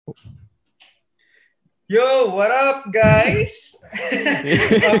Yo, what up, guys?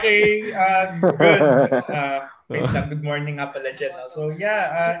 Okay, good. Wait lang, good morning nga pala dyan. No? So, we're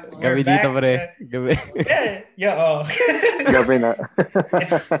Gabi dito, back. pre. Gabi. Gabi na.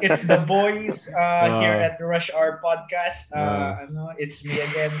 It's the boys here Ah, at Rush Hour Podcast. ah, It's me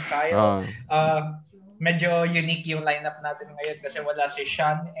again, Kyle. ah, Medyo unique yung lineup natin ngayon kasi wala si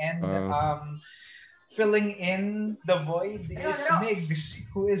Sean and ah. filling in the void is Migs,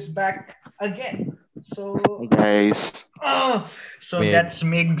 who is back again. So, Hey guys. Migs. that's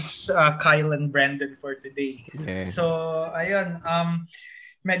Migs, Kyle, and Brandon for today. Yeah. So, ayun,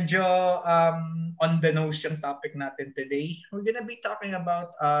 medyo on the nose yung topic natin today. We're gonna be talking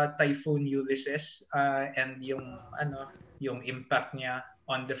about Typhoon Ulysses and yung impact niya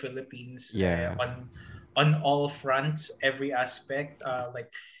on the Philippines, Yeah. on all fronts, every aspect,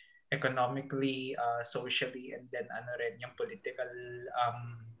 like economically, socially, and then yung political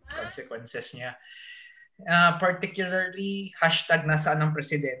consequences niya. Particularly, hashtag nasaan ang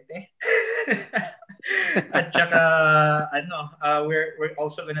presidente. At saka, we're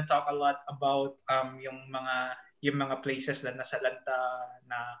also gonna talk a lot about yung mga places na nasalanta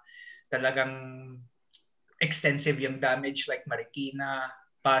na talagang extensive yung damage, like Marikina,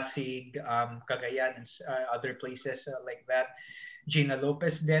 Pasig, Cagayan, and other places like that. Gina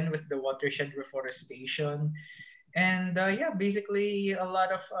Lopez then with the watershed reforestation. And basically a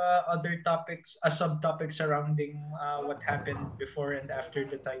lot of other topics, subtopics surrounding what happened before and after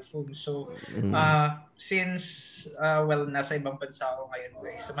the typhoon. So, since, nasa ibang bansa ako ngayon,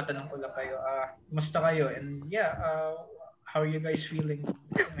 guys, so matanong ko lang kayo, kumusta kayo? And how are you guys feeling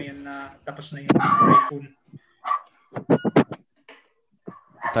ngayon na tapos na yung typhoon?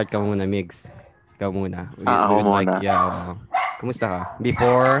 Start ka muna, Migs. Ikaw muna. Ako would muna. Kumusta ka?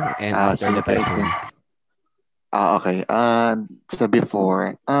 Before and after the Sige, typhoon. Okay. Sa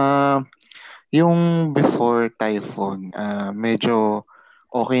before. Yung before typhoon, medyo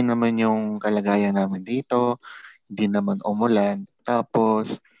okay naman yung kalagayan namin dito. Hindi naman umulan.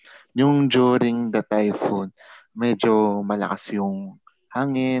 Tapos, yung during the typhoon, medyo malakas yung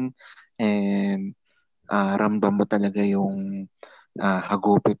hangin and ramdam mo talaga yung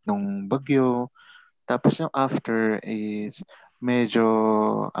hagupit ng bagyo. Tapos yung after is medyo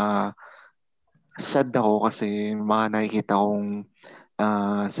sad ako kasi mga nakikita kong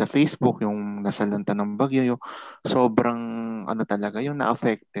sa Facebook yung nasalanta ng bagyo, yung sobrang talaga yung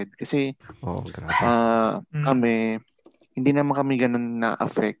na-affected kasi Grabe. kami hindi naman kami ganun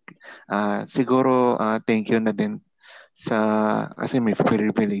na-affect. Siguro thank you na din kasi may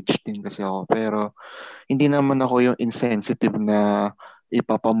privilege din kasi ako, pero hindi naman ako yung insensitive na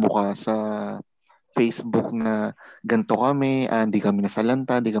ipapamukha sa Facebook na ganito kami, hindi kami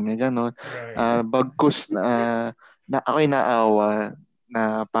nasalanta, hindi kami gano'n. Right. Bagkus na ako'y naawa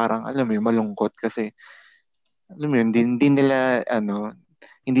na parang alam mo yun, malungkot kasi alam mo yun,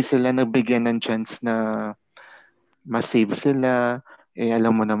 hindi sila nabigyan ng chance na ma-save sila.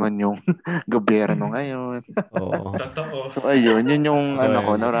 Alam mo naman yung gobyerno ngayon. Oo. Totoo. So ayun, yun yung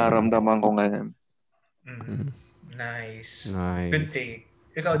Okay. nararamdaman ko ngayon. Nice. Nice. Good take.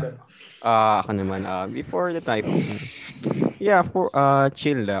 Ikaw doon. Ako naman, before the typhoon,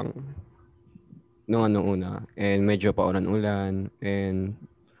 chill lang. Nung una. And medyo paulan-ulan. And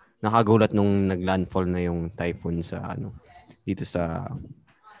nakagulat nung naglandfall na yung typhoon dito sa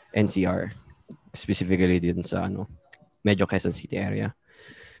NCR. Specifically dito sa medyo Quezon City area.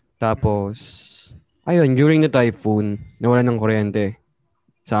 Tapos, ayun, during the typhoon, nawalan ng kuryente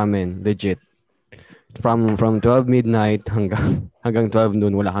sa amin, legit. From 12 midnight hanggang 12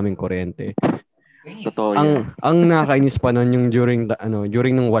 noon, wala kaming kuryente. Totoo yan. Ang nakakainis pa nun yung during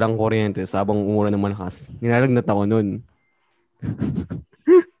nung walang kuryente, sabang umura ng malakas. Nilalagnat ako nun.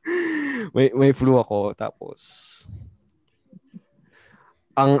 may flu ako, tapos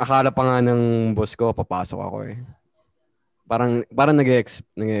ang akala pa nga ng boss ko, papasok ako eh. Parang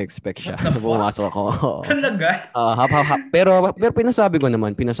nag-expect siya na pumasok ako. Talaga? Pero pinasabi ko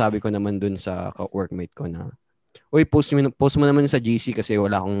naman dun sa workmate ko na, uy, post mo naman sa GC kasi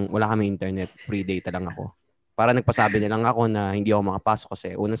wala kami internet, free data lang ako. Para nagpasabi na lang ako na hindi ako makapasok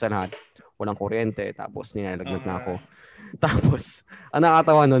kasi una sa lahat, walang kuryente, tapos nilalagnat na ako. Tapos, ang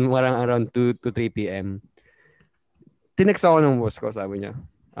nakakatawa nun, around 2 to 3 p.m. Tinext ako ng boss ko, sabi niya,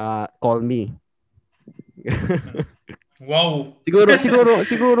 call me. Wow. Siguro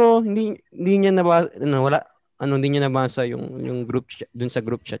hindi niya hindi niya nabasa yung group chat, dun sa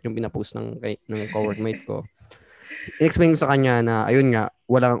group chat yung pinapost ng co-workmate ko. I-explain sa kanya na ayun nga,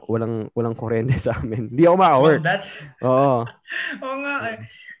 walang kuryente sa amin. Hindi ako ma-work. Oo. Oo nga.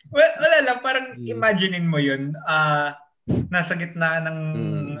 Well, wala lang, parang imaginein mo yun. nasa gitna ng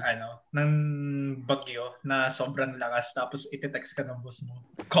Mm. ng bagyo na sobrang lakas tapos ite-text ka ng boss mo.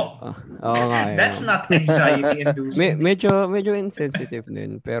 Calm. Oo nga eh. That's not anxiety inducing. Medyo insensitive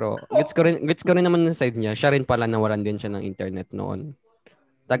din, pero gets ko rin naman ng side niya. Siya rin pala nawalan din siya ng internet noon.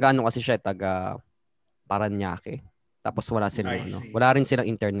 Taga kasi siya, taga Paranaque. Tapos wala rin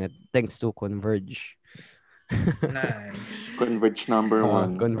silang internet thanks to Converge. Nice. Converge number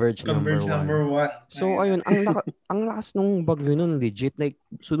one. Converge number one. So ayun, ang lakas nung bagyo nun, legit, like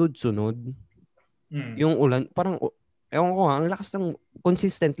sunod-sunod. Yung ulan, parang ewan ko ang lakas ng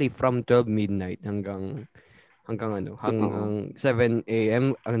consistently from 12 midnight hanggang 7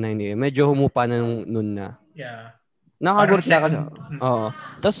 a.m. 9 a.m. Medyo humupa na noon na. Yeah. Nakagulat na kasi. Oo.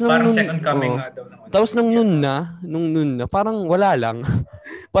 Tapos parang second coming nga daw. Tapos nung noon na, parang wala lang.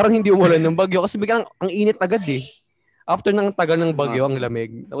 Parang hindi umulan ng bagyo kasi biglang ang init agad eh. After ng tagal ng bagyo, ang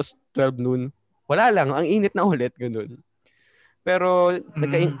lamig. Tapos 12 noon, wala lang. Ang init na ulit, ganun. Pero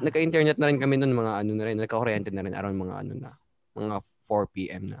nagka-internet na rin kami noon, mga na rin. Nagka-kuryente na rin around mga 4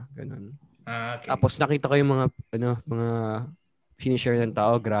 p.m. na, ganun. Okay. Tapos nakita ko yung mga sinishare ng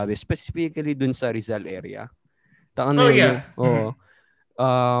tao, grabe. Specifically dun sa Rizal area.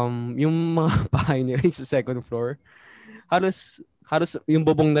 Yung mga bahay nila sa second floor, halos yung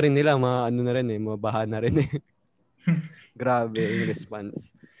bubong na rin nila, mga baha na rin eh. Grabe yung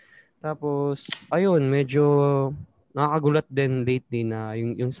response. Tapos, ayun, medyo nakakagulat din lately na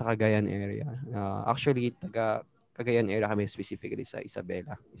yung sa Cagayan area. Actually, Cagayan area kami specifically sa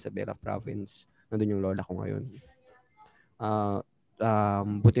Isabela province. Nandun yung lola ko ngayon.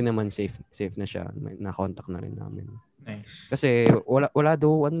 Buti naman safe na siya. Na-contact na rin namin. Nice. Kasi wala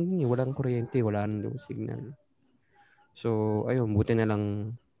daw walang kuryente, wala nang daw signal. So, ayun, buti na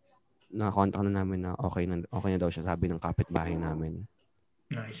lang na-contact na namin na okay na daw siya, sabi ng kapitbahay namin.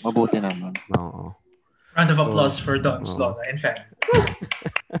 Nice. Mabuti naman. Oo. Round of applause for Don's Lola and family.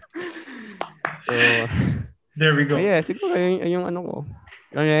 So, there we go. Yeah, siguro yung ko.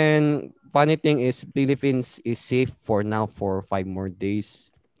 And then, funny thing is, Philippines is safe for now for 5 more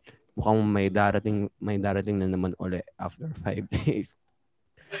days. Mukhang may darating na naman uli after 5 days.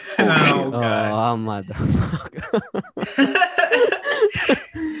 Oh, God.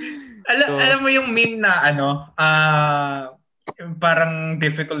 Alam mo yung meme na parang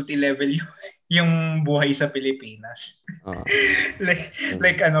difficulty level yung buhay sa Pilipinas.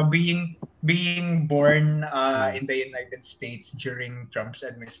 like being born in the United States during Trump's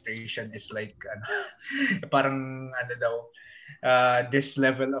administration is like parang this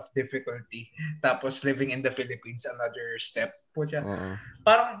level of difficulty. Tapos living in the Philippines, another step.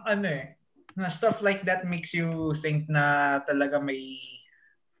 Parang stuff like that makes you think na talaga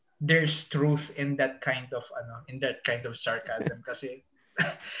there's truth in that kind of sarcasm kasi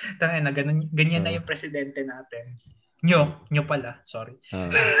ganyan na yung presidente natin. Nyo pala, sorry.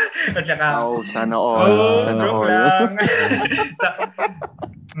 At saka sana all.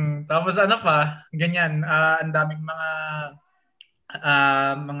 Tapos ganyan, ang daming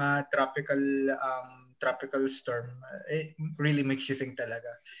mga tropical storm. It really makes you think talaga.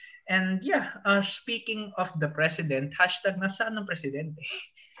 And yeah, speaking of the president, hashtag nasaan ang presidente?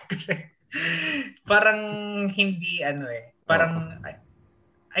 Kasi parang hindi parang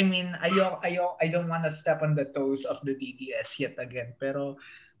I mean, I don't want to step on the toes of the DDS yet again, pero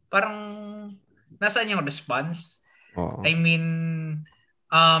parang nasaan yung response? I mean,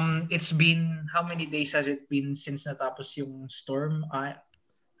 it's been, how many days has it been since natapos yung storm? 5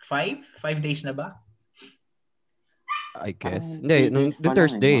 days na ba? I guess. Hindi, the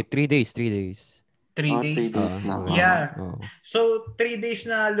Thursday, 3 days. 3 days. 3 days. Yeah. So 3 days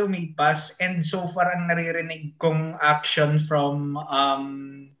na lumipas and so far ang naririnig kong action from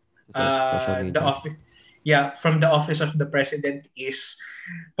the office. Yeah, from the office of the president is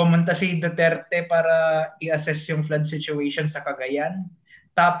pumunta si Duterte para i-assess yung flood situation sa Cagayan.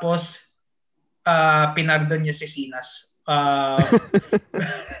 Tapos pinardon niya si Sinas.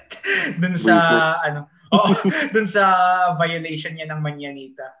 Dun sa dun sa violation niya ng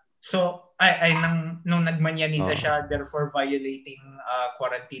Manyanita. So, nung nagmanyanita siya, therefore violating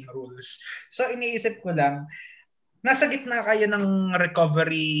quarantine rules. So, iniisip ko lang, nasa gitna kayo ng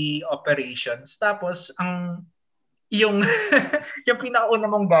recovery operations. Tapos, yung pinakauna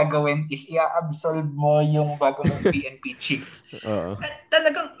mong gagawin is i-absolve mo yung bago mong PNP chief.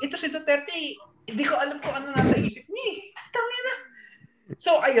 Talagang, ito si Duterte, hindi ko alam kung ano nasa isip niya. Tangina.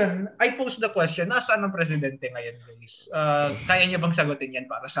 So, ayun, I pose the question, nasaan ang presidente ngayon, guys? Kaya niya bang sagutin yan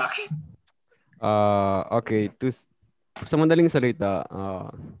para sa akin? Okay. Sa madaling salita,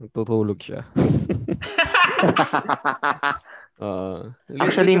 tutulog siya.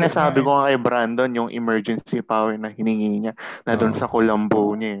 Actually, Literal. nasabi ko nga kay Brandon yung emergency power na hiningi niya na doon sa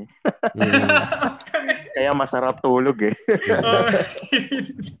Colombo niya eh. Kaya masarap tulog eh.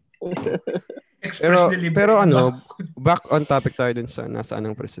 Pero back on topic tayo dun sa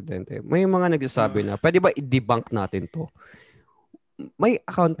nasaan ng presidente. May mga nagsasabi na, pwede ba i-debunk natin to? May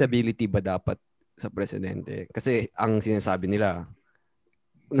accountability ba dapat sa presidente? Kasi ang sinasabi nila,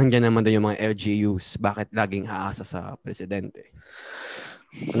 nandiyan naman din yung mga LGUs. Bakit laging aasa sa presidente?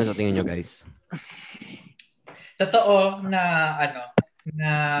 Ano sa tingin nyo, guys? Totoo na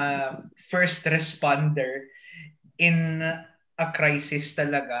na first responder in a crisis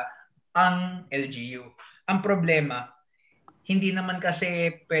talaga ang LGU. Ang problema, hindi naman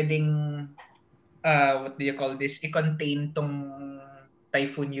kasi pwedeng what do you call this, i-contain tong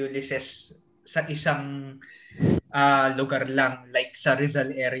Typhoon Ulysses sa isang lugar lang, like sa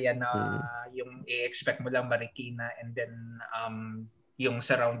Rizal area na yung i-expect mo lang Marikina and then yung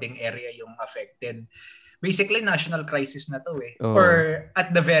surrounding area yung affected. Basically, national crisis na to eh. Oh. Or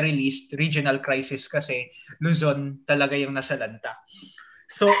at the very least, regional crisis kasi Luzon talaga yung nasalanta.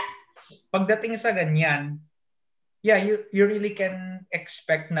 So, pagdating sa ganyan, yeah, you really can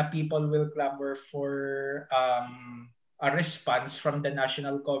expect na people will clamor for a response from the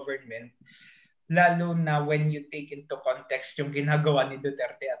national government, lalo na when you take into context yung ginagawa ni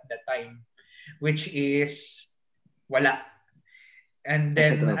Duterte at that time, which is wala. And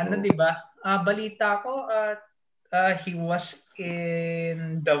then, di ba? Balita ko, he was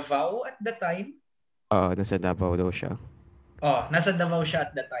in Davao at the time. Nasa Davao daw siya. Nasa Davao siya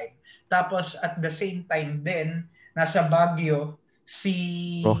at the time. Tapos, at the same time din, nasa Baguio,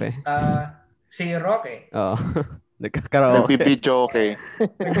 si Roque. Si Roque. Nagkakaraoke. Nagbibidyoke.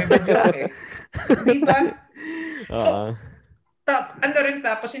 Di ba? So,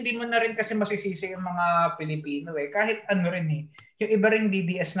 tapos hindi mo na rin kasi masisisi yung mga Pilipino eh. Kahit rin eh. Yung iba ring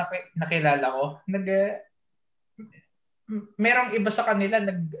DDS na nakilala ko, merong iba sa kanila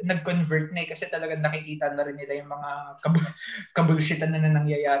nag-convert na eh kasi talagang nakikita na rin nila yung mga kabulshitan na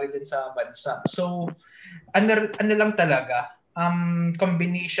nangyayari din sa bansa. So, ano lang talaga,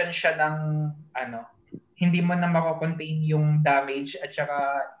 combination siya ng hindi mo na mako-contain yung damage at saka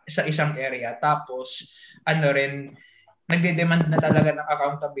sa isang area. Tapos, rin, nagde-demand na talaga ng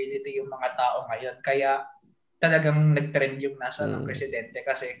accountability yung mga tao ngayon. Kaya talagang nag-trend yung nasa ng presidente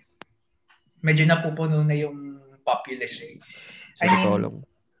kasi medyo napupuno na yung populace eh.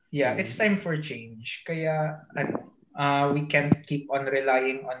 It's time for change. Kaya we can't keep on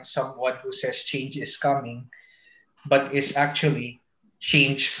relying on someone who says change is coming but is actually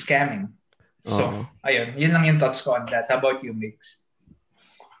change scamming. So, ayun. Yun lang yung thoughts ko on that. How about you, Mix?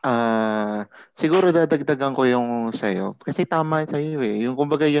 Siguro dadagdagan ko yung sa'yo. Kasi tama sa'yo eh. Yung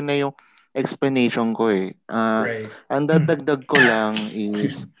kumbaga yun na yung explanation ko eh. Right. Ang dadagdag ko lang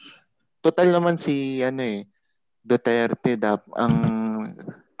is total naman si Duterte ang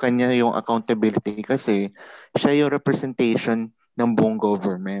kanya yung accountability kasi siya yung representation ng buong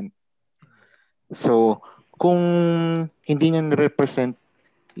government. So, kung hindi niya represent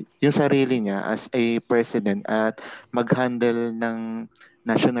yung sarili niya as a president at mag-handle ng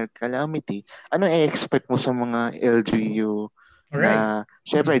national calamity, ano i-expect mo sa mga LGU na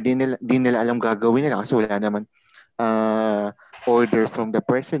syempre di nila alam gagawin nila kasi wala naman order from the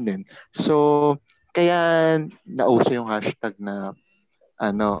president. So, kaya nauso yung hashtag na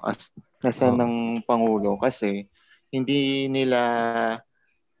ng Pangulo kasi hindi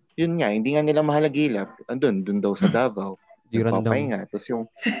nga nila mahalagilap. Doon daw sa Davao. Nagpapahinga. Tapos yung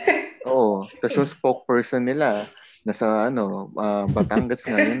spokesperson nila nasa Batangas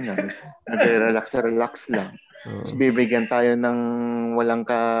ngayon nga. Nag-relax lang. Tapos bibigyan tayo ng walang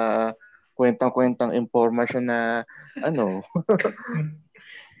kwentang impormasyon na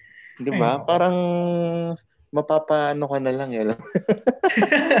di ba? Parang mapapaano ka na lang eh.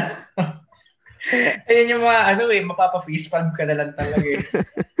 Ayun yung mga mapapa-facepalm ka na lang talaga eh.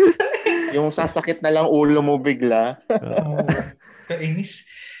 Yung sasakit na lang ulo mo bigla. Kainis.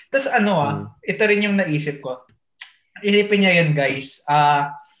 Tapos ito rin yung naisip ko. Isipin niya yun guys.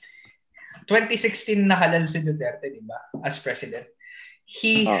 2016 nahalal si Duterte, di ba? As president.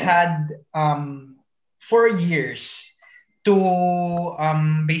 He had 4 years to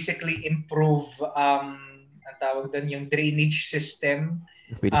basically improve ang tawag doon yung drainage system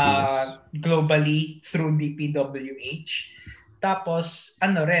globally through DPWH. Tapos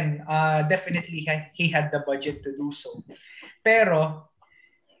definitely he had the budget to do so. Pero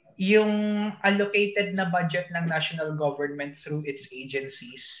yung allocated na budget ng national government through its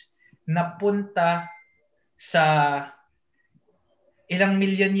agencies napunta sa ilang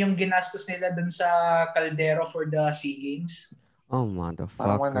milyon yung ginastos nila dun sa Caldero for the SEA Games. Oh, Parang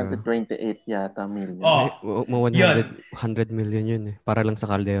motherfucker. 128 yata million. Oh, Ay, 100 million yun eh. Para lang sa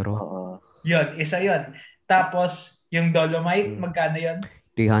kaldero. Oo. yun, isa yun. Tapos, yung Dolomite, Mm. magkano yun?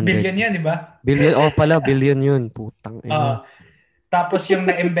 300. Billion yun, di ba? Billion. Oh, pala, billion yun. Putang ina. Tapos yung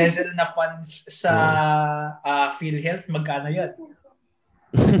na-embezzle na funds sa Oo. PhilHealth, magkano yun?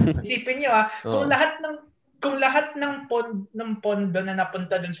 Isipin nyo Oo. kung lahat ng pondo na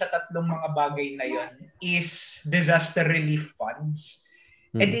napunta dun sa tatlong mga bagay na yon is disaster relief funds,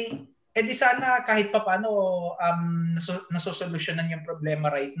 edi sana kahit papaano nasosolusyonan yung problema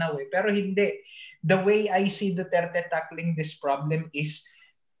right now eh. Pero hindi. The way I see Duterte tackling this problem is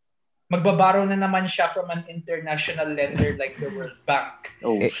magbabaro na naman siya from an international lender like the World Bank.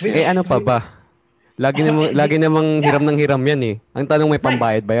 Oh, Which, shit. ano pa ba? Lagi namang hiram ng hiram yan eh. Ang tanong, may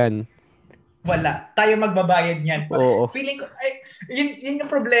pambayad ba yan? Wala. Tayo magbabayad niyan. Oo. Feeling ko, yun yung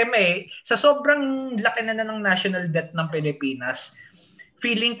problema eh. Sa sobrang laki na ng national debt ng Pilipinas,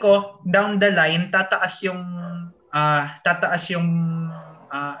 feeling ko, down the line, tataas yung, ang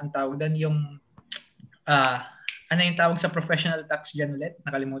tawag doon, yung, ano yung tawag sa professional tax dyan ulit?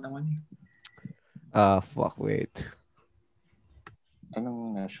 Nakalimutan ko niyo. Fuck, wait.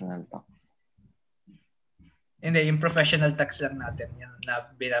 Anong national tax? Hindi, yung professional tax lang natin, yung na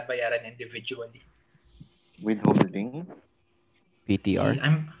binabayaran individually. Withholding? PTR?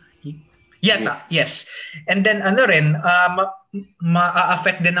 Yes. And then ano rin,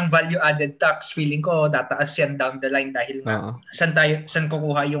 ma-affect din ng value added tax. Feeling ko tataas yan down the line dahil nga saan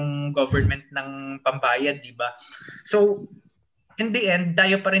kukuha yung government ng pambayad, di ba? So in the end,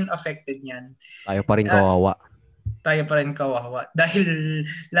 tayo pa rin affected niyan. Tayo pa rin kawawa. Dahil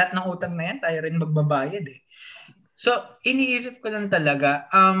lahat ng utang na yan, tayo rin magbabayad eh. So, iniisip ko lang talaga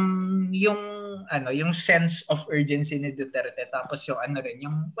yung sense of urgency ni Duterte, tapos yung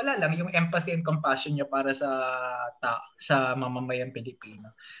wala lang yung empathy and compassion niya para sa mamamayang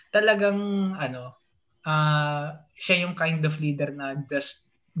Pilipino. Talagang siya yung kind of leader na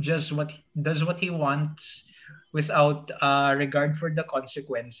does what he wants without regard for the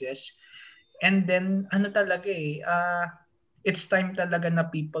consequences. And then it's time talaga na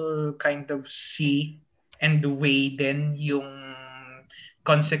people kind of see and weigh din yung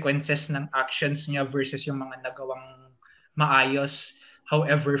consequences ng actions niya versus yung mga nagawang maayos,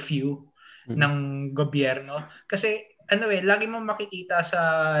 however few, ng gobyerno. Kasi lagi mong makikita sa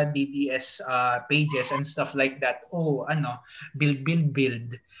DDS pages and stuff like that. Build.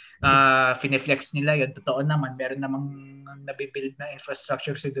 Fineflex nila yun. Totoo naman, meron namang nabibuild na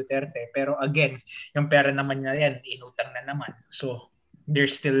infrastructure si Duterte. Pero again, yung pera naman niya yan, inutang na naman. So,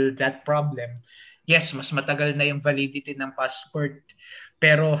 there's still that problem. Yes, mas matagal na yung validity ng passport.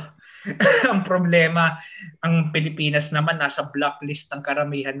 Pero ang problema, ang Pilipinas naman nasa blacklist ng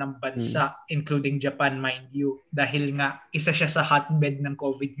karamihan ng bansa, including Japan, mind you. Dahil nga, isa siya sa hotbed ng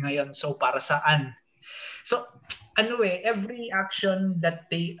COVID ngayon. So, para saan? So, every action that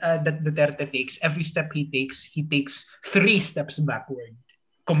Duterte takes, every step he takes 3 steps backward.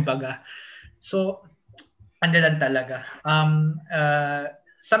 Kumbaga. So, lang talaga.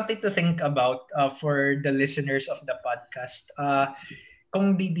 Something to think about for the listeners of the podcast.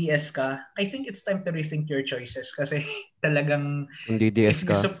 Kung DDS ka, I think it's time to rethink your choices kasi talagang kung DDS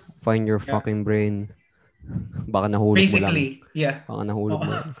ka, find your fucking brain. Baka nahulog mo lang. Basically, yeah. Baka nahulog mo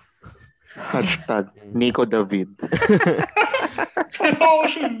lang. Hashtag Nico David.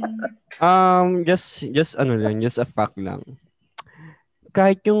 Just a fact lang.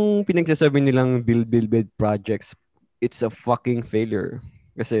 Kahit yung pinagsasabi nilang build projects, it's a fucking failure.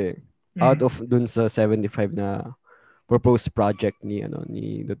 Kasi out of dun sa 75 na proposed project ni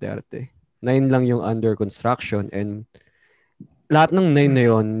Duterte, 9 lang yung under construction, and lahat ng 9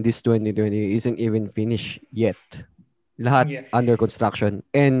 na yon this 2020 isn't even finished yet. Lahat under construction.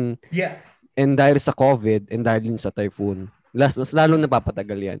 And dahil sa COVID and dahil din sa typhoon, mas lalong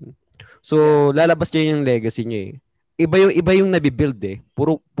napapatagal yan. So, lalabas niya yung legacy niya eh. Iba yung nabibuild eh.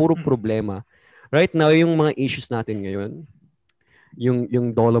 Puro problema. Right now, yung mga issues natin ngayon,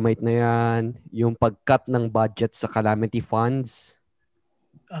 yung Dolomite na yan, yung pag-cut ng budget sa calamity funds.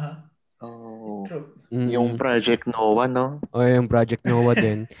 Yung Project NOAA, no? Yung Project NOAA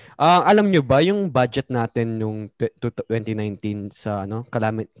din. Alam nyo ba yung budget natin nung 2019 sa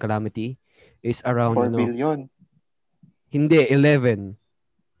calamity is around 4 billion. Hindi, 11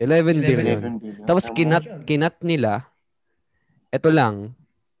 billion. Tapos kinat nila, ito lang,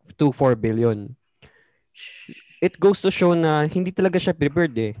 to 4 billion. It goes to show na hindi talaga siya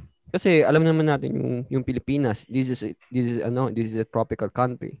prepared eh. Kasi alam naman natin yung Pilipinas, this is a tropical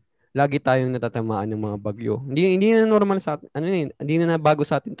country. Lagi tayong natatamaan ng mga bagyo. Hindi na normal sa atin. Hindi na bago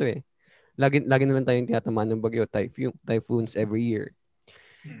sa atin 'to eh. lagi na lang tayong tinatamaan ng bagyo, typhoons every year.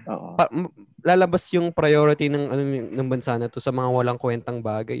 Oo. Lalabas yung priority ng bansa na to sa mga walang kwentang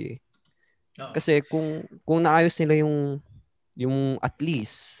bagay eh. Kasi kung naayos nila yung at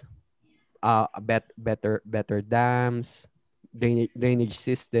least better dams, drainage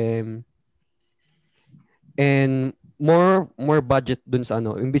system, and more budget dun sa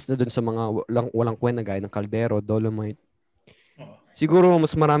imbis na dun sa mga walang kwenta gaya ng Caldero, Dolomite. Siguro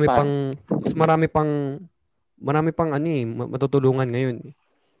mas marami pang matutulungan ngayon.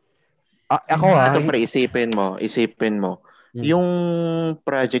 Ito pre, isipin mo. Yung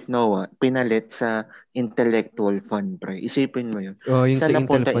Project Noah, pinalit sa intellectual fund, pre. Isipin mo yun. Yung Saan sa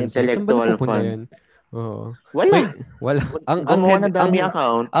napunta intellectual intellectual fund? yan? Oo. Wala. Gumawa ng dummy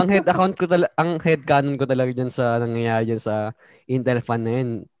account. Ang head canon ko talaga diyan sa nangyayari diyan sa Intel fund na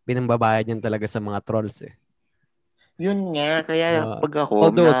yun. Pinambabayad yan talaga sa mga trolls eh. Yun nga, kaya pag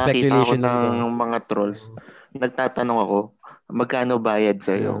ako nakakita ako ng mga trolls, nagtatanong ako, magkano bayad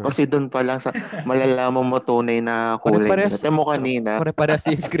sa'yo? Kasi doon pa lang sa malalaman mo tunay na kulay nila. Tama mo kanina. Pare-parehas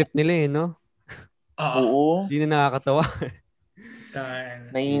yung script nila eh, no? Oo. Hindi na nakakatawa.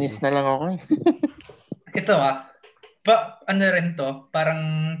 Naiinis na lang ako eh. Ito ano rin to, parang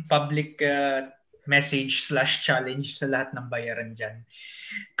public message/challenge sa lahat ng bayaran dyan.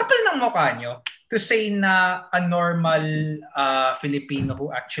 Kapal ng mukha nyo to say na a normal Filipino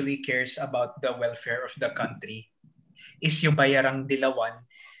who actually cares about the welfare of the country is yung bayarang dilawan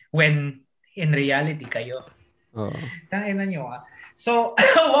when in reality kayo. Tangina nyo So,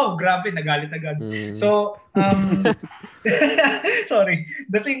 wow, grabe, nagalit agad. So, sorry.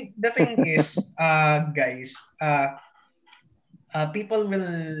 The thing is, guys, people will,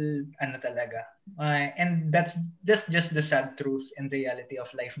 talaga, and that's just the sad truth and reality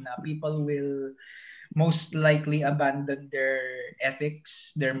of life na people will most likely abandon their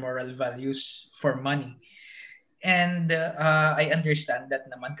ethics, their moral values for money. And I understand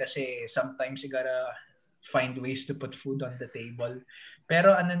that naman kasi sometimes you gotta find ways to put food on the table.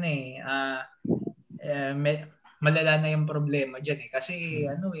 Pero malala na yung problema dyan eh. Kasi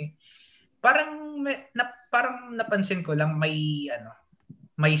parang napansin ko lang may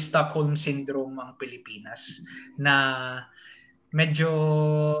Stockholm Syndrome ang Pilipinas na medyo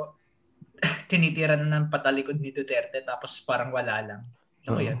tinitiran ng patalikod ni Duterte tapos parang wala lang.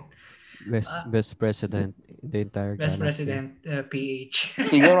 Ano yun? Best president in the entire Best galaxy. president, PH.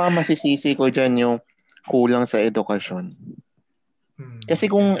 Siguro ang masisisi ko dyan yung kulang sa edukasyon. Kasi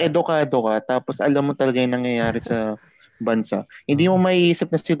kung edukado ka, tapos alam mo talaga yung nangyayari sa bansa, hindi mo maiisip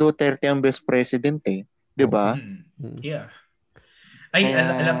na si Duterte ang best president eh. Diba? Yeah.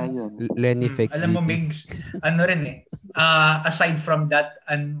 Alam Lenny fake alam mo Migs, rin eh. Aside from that,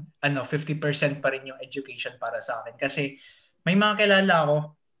 50% pa rin yung education para sa akin. Kasi may mga kilala ako,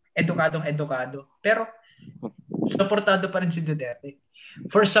 edukado. Pero, supportado pa rin si Duterte.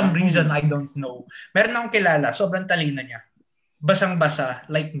 For some reason, I don't know. Meron akong kilala, sobrang talino niya. Basang-basa,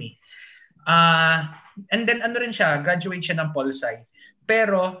 like me. And then, rin siya, graduate siya ng Pol-Sci.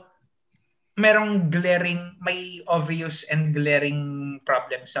 Pero, may obvious and glaring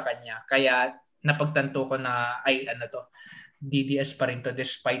problem sa kanya. Kaya, napagtanto ko na, DDS pa rin to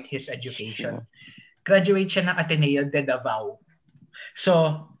despite his education. Graduate siya ng Ateneo de Davao.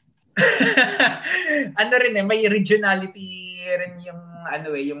 So, may regionality rin yung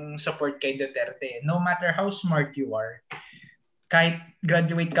yung support kay Duterte. No matter how smart you are, kahit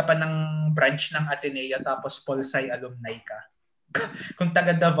graduate ka pa ng branch ng Ateneo tapos Pol-Sci alumni ka, kung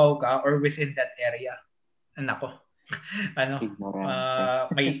taga Davao ka or within that area,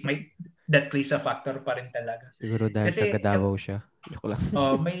 may that plays a factor pa rin talaga. Siguro dahil taga Davao siya. Joke lang.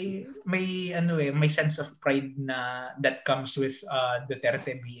 May sense of pride na that comes with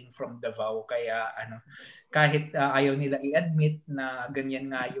Duterte being from Davao. Kaya kahit ayaw nila i-admit na ganyan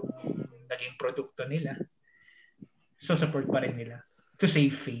nga yung naging produkto nila, so support pa rin nila to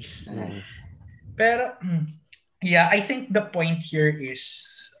save face. Pero yeah, I think the point here is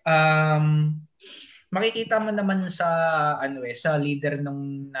makikita mo naman sa sa leader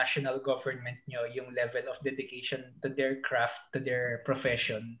ng national government nyo yung level of dedication to their craft, to their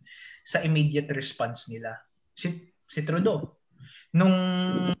profession sa immediate response nila. Si Trudeau, nung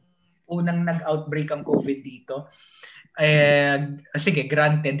unang nag-outbreak ang COVID dito, sige,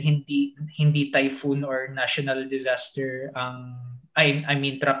 granted hindi typhoon or national disaster ang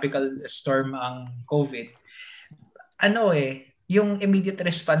tropical storm ang COVID. Yung immediate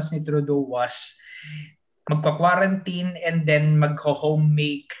response ni Trudeau was magpa-quarantine and then mag-home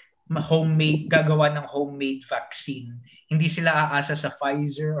make gagawa ng homemade vaccine. Hindi sila aasa sa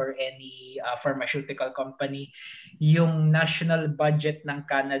Pfizer or any pharmaceutical company. Yung national budget ng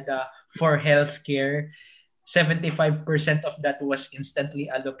Canada for healthcare, 75% of that was instantly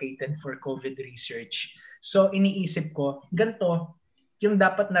allocated for COVID research. So iniisip ko, ganito yung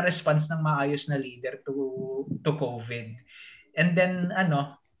dapat na response ng maayos na leader to COVID. And then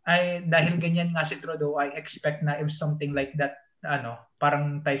dahil ganyan nga si Trudeau, I expect na if something like that,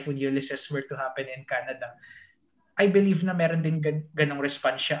 parang Typhoon Ulysses were to happen in Canada, I believe na meron din ganong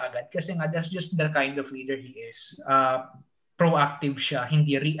response siya agad. Kasi nga, that's just the kind of leader he is. Proactive siya,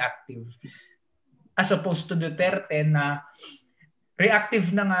 hindi reactive. As opposed to Duterte na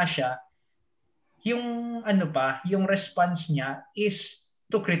reactive na nga siya, yung yung response niya is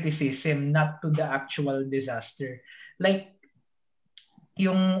to criticism, not to the actual disaster. Like,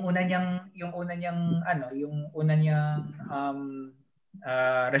 yung una niyang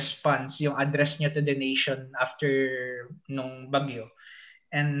response, yung address niya to the nation after nung bagyo,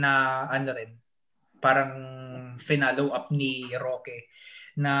 and parang finalo up ni Roque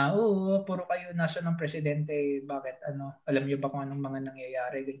na puro kayo nasa ng presidente, bakit alam niyo ba kung anong mga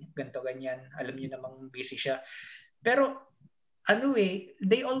nangyayari, ganito ganyan, alam niyo namang busy siya. Pero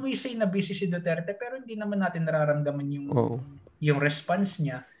they always say na busy si Duterte, pero hindi naman natin nararamdaman yung response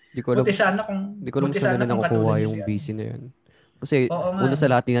niya. Buti sana kung saan na nakukuha yung busy na yan. Kasi una sa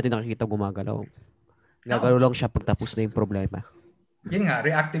lahat natin nakikita gumagalaw. Gagalaw lang siya pagtapos na yung problema. Yun nga,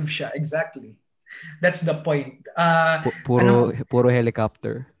 reactive siya. Exactly. That's the point. Puro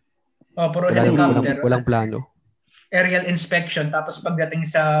helicopter. Puro helicopter. Walang plano. Aerial inspection, tapos pagdating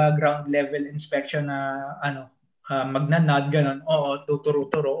sa ground level inspection na magnanad, ganun.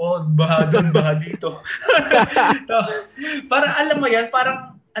 Tuturo-turo. Baha doon, baha dito. Parang alam mo yan,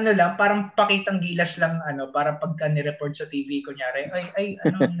 parang parang pakitang gilas lang, para pagka ni-report sa TV, kunyari,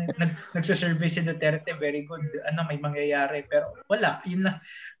 nagsasurvey si Duterte, very good, may mangyayari, pero wala, yun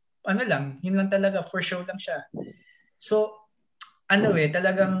lang talaga, for show lang siya. So,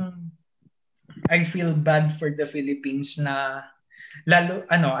 talagang I feel bad for the Philippines na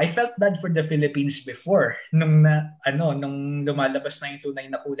I felt bad for the Philippines before nung lumalabas na yung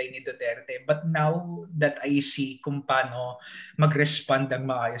tunay na kulay ni Duterte. But now that I see kung paano mag-respond ang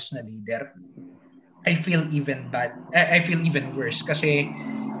maayos na leader, I feel even bad. I feel even worse kasi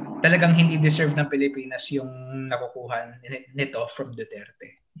talagang hindi deserve ng Pilipinas yung nakukuha nito from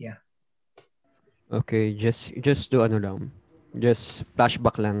Duterte. Yeah. Okay, just do just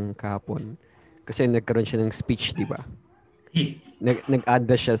flashback lang kahapon. Kasi nagkaroon siya ng speech, di ba?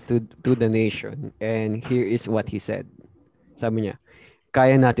 Nag-address siya to the nation, and here is what he said. Sabi niya,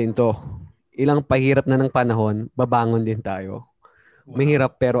 kaya natin to. Ilang pahirap na ng panahon, babangon din tayo. Wow.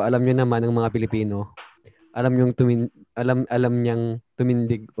 Mahirap, pero alam niyo naman ng mga Pilipino, alam niyang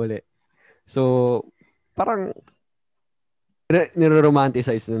tumindig uli. So, parang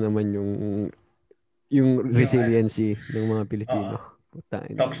nire-romanticize na naman yung resiliency ng mga Pilipino.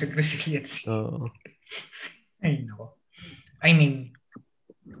 Toxic resiliency. Oo. Ay, nako. I mean,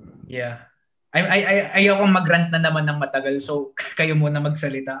 yeah. Ayoko mag-rant na naman ng matagal, so kayo muna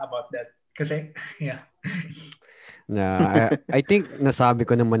magsalita about that. Kasi, yeah. I think nasabi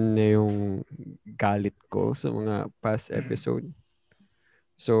ko naman na yung galit ko sa mga past episode.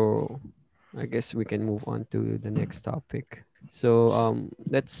 So, I guess we can move on to the next topic. So,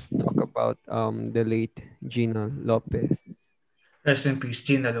 let's talk about the late Gina Lopez. Rest in peace,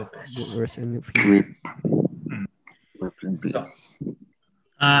 Gina Lopez. Rest in peace.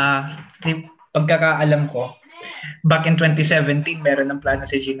 Pagkakaalam ko, back in 2017, meron ng plano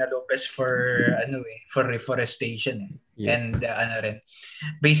si Gina Lopez for reforestation. Yeah. And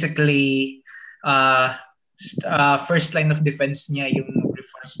basically, first line of defense niya yung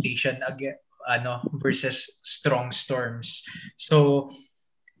reforestation versus strong storms. So,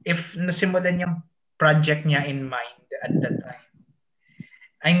 if nasimulan yung project niya in mind at that time,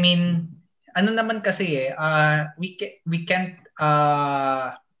 I mean, naman kasi we can't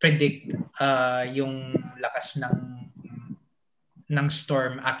predict yung lakas ng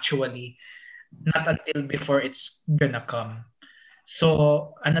storm actually, not until before it's gonna come.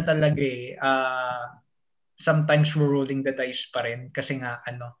 So talaga sometimes we're rolling the dice pa rin kasi nga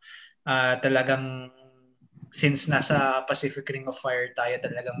talagang since nasa Pacific Ring of Fire tayo,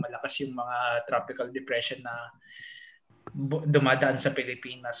 talagang malakas yung mga tropical depression na dumadaan sa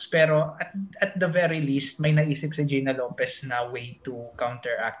Pilipinas. Pero at the very least, may naisip si Gina Lopez na way to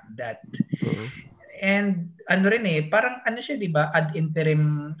counteract that. Mm-hmm. And parang siya, di ba? Ad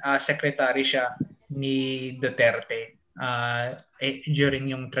interim secretary siya ni Duterte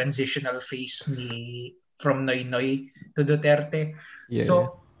during yung transitional phase from Noynoy to Duterte. Yeah.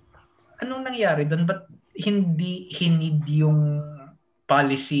 So, anong nangyari doon? Ba't hindi hinid yung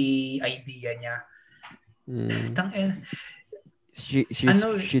policy idea niya? Tangin. She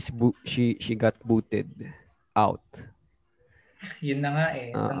got booted out. Yun na nga eh.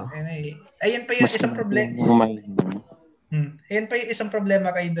 Ayun pa yung isang problema. Ayun pa yung isang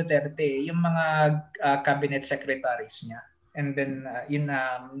problema kay Duterte, yung mga cabinet secretaries niya. And then yun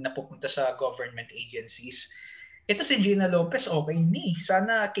na napupunta sa government agencies. Ito si Gina Lopez, okay ni.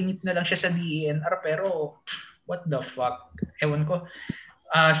 Sana kinip na lang siya sa DENR, pero what the fuck? Ewan ko.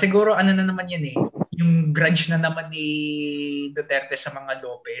 Siguro ano na naman yan eh. Yung grudge na naman ni Duterte sa mga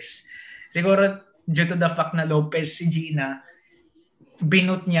Lopez. Siguro due to the fact na Lopez si Gina,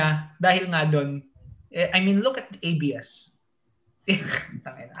 binut niya dahil nga doon. I mean, look at ABS. Okay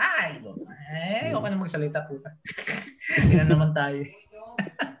na magsalita puta. Yan naman tayo.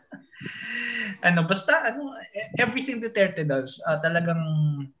 Basta everything Duterte does, talagang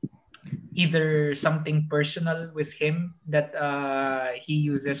either something personal with him that he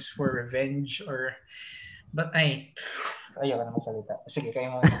uses for revenge or ayaw na magsalita. Sige,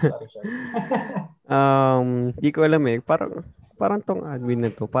 kayo mo. Sorry. Di ko alam eh. Parang tong admin na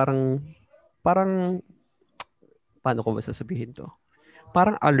to, parang paano ko ba sasabihin to?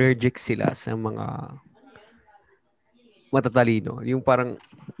 Parang allergic sila sa mga matatalino. Yung parang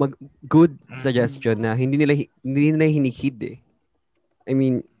good suggestion na hindi nila hinihid eh. I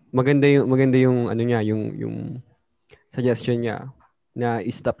mean, maganda yung ano niya, yung suggestion niya na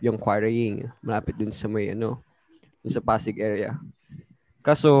i-stop yung quarrying malapit dun sa may dun sa Pasig area.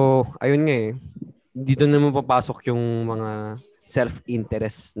 Kaso ayun nga eh, dito naman papasok yung mga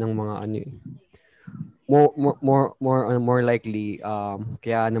self-interest ng mga more likely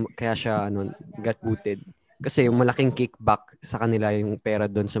kaya siya got booted kasi malaking kickback sa kanila yung pera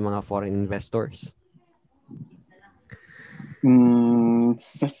doon sa mga foreign investors.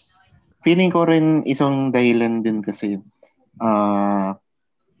 Feeling ko rin isang dahilan din kasi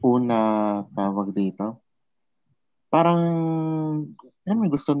una tawag dito. Parang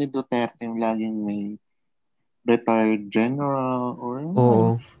gusto ni Duterte yung laging may retired general or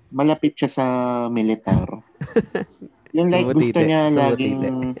malapit siya sa militar. Yung like gusto niya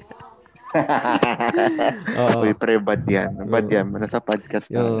laging Uy, pre, bad yan. Bad yan. Nasa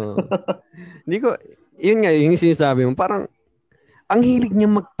podcast na. Hindi ko, yun nga, yung sinasabi mo, parang ang hilig niya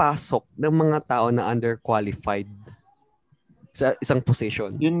magpasok ng mga tao na underqualified sa isang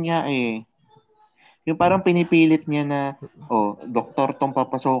position. Yun nga eh. Yung parang pinipilit niya na, doktor tong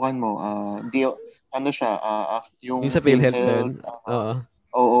papasokan mo. Yung sa PhilHealth.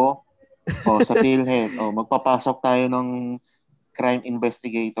 Sa PhilHealth. Magpapasok tayo ng crime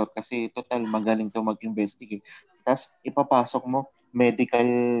investigator kasi total magaling to mag-investigate. Tapos ipapasok mo medical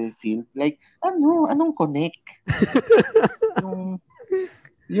field. Like, anong connect?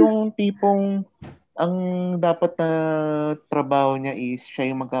 yung tipong ang dapat na trabaho niya is siya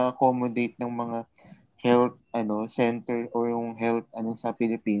yung mag-accommodate ng mga health center or yung health sa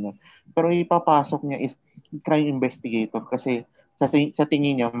Pilipinas. Pero ipapasok niya is crime investigator kasi sa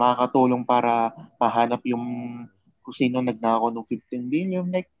tingin niya makakatulong para mahanap yung kung sino nagnakaw ng 15 billion.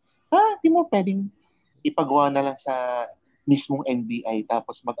 Like, di mo pwedeng ipagawa na lang sa mismong NBI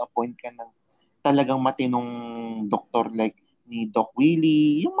tapos mag-appoint ka ng talagang matinong doktor like ni Doc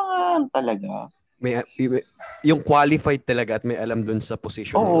Willie. Yung mga talaga. Yung qualified talaga at may alam dun sa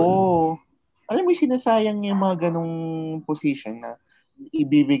position. Oo. Alam mo, sinasayang yung mga ganong position na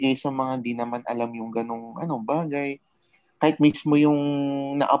ibibigay sa mga di naman alam yung ganong bagay. Kahit mismo yung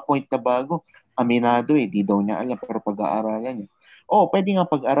na-appoint na bago, aminado di daw niya alam, pero pag-aaralan niya. Pwede nga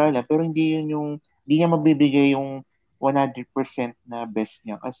pag-aralan, pero hindi niya mabibigay yung 100% na best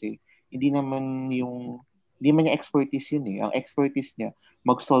niya kasi hindi man niya expertise yun eh. Ang expertise niya,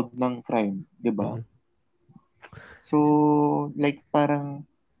 mag-solve ng crime, di ba? So, like parang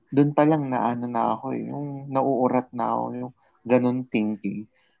doon pa lang na ako eh. Yung nauurat na ako, yung ganun thinking.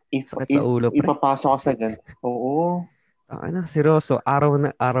 Sakit sa ulo, pre. Ipapasok ka sa ganun. Oo. Seryoso,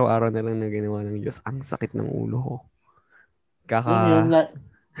 araw-araw na lang na ginawa ng Diyos. Ang sakit ng ulo ko.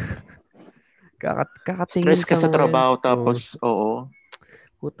 Kakatingin stress ka sa trabaho tapos,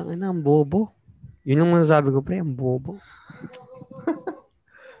 Putang ina, ang bobo. Yun ang masasabi ko, pre, ang bobo.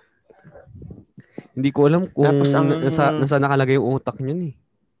 Hindi ko alam kung nasa nakalagay yung utak niyo eh.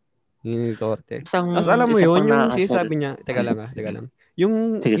 Yung Duterte. Tapos alam mo yun, yung sinasabi niya, teka lang.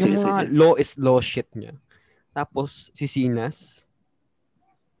 Yung mga law is law shit niya. Tapos si Sinas,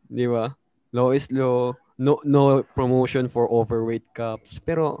 'di ba? Law is law, no promotion for overweight cops.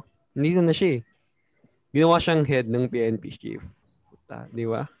 Pero nandito na siya eh. Ginawa siyang head ng PNP chief. 'Di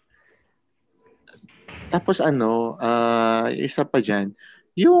ba? Tapos isa pa diyan,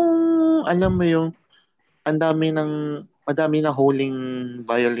 Yung, alam mo yung, madami na huling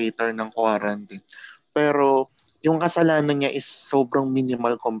violator ng quarantine. Pero, yung kasalanan niya is sobrang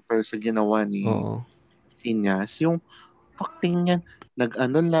minimal compare sa ginawa ni Oo. Sinyas. Yung acting niya,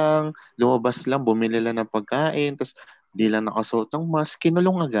 nag-ano lang, lumabas lang, bumili lang ng pagkain, tapos di lang nakasuot ng mask,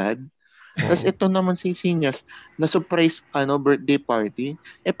 kinulong agad. Tapos Oo. ito naman si Sinyas, na surprise birthday party,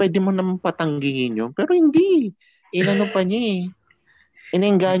 pwede mo naman patanggihin yun. Pero hindi. Inano pa niya eh.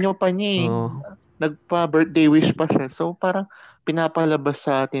 Inengganyo pa niya eh. Oo. Nagpa-birthday wish pa siya. So parang pinapalabas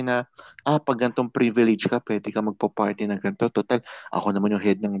sa atin na pag gantong privilege ka, pwede ka magpa-party na ganito. Total, ako naman yung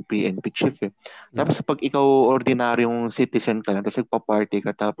head ng PNP chief eh. Tapos pag ikaw ordinaryong citizen ka lang, tapos nagpa-party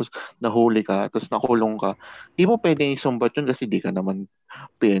ka, tapos nahuli ka, tapos nakulong ka, di mo pwedeng isumbat yun kasi di ka naman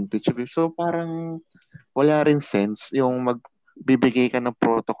PNP chief. So parang wala rin sense yung magbibigay ka ng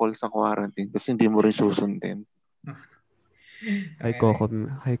protocol sa quarantine tapos hindi mo rin susundin. Hi, Coco.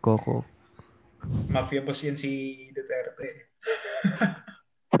 Hi, Coco. Mafia boss yan si Duterte.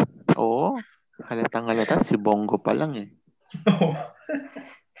 Oo. Halatang-halata. Si Bongo pa lang eh.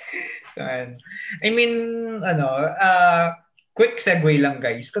 I mean, quick segue lang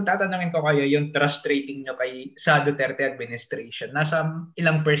guys. Kung tatanungin ko kayo yung trust rating nyo sa Duterte administration, nasa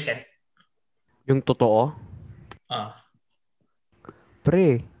ilang percent? Yung totoo?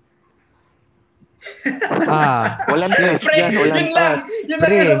 Pre. Walang test yan. Walang test. Yun lang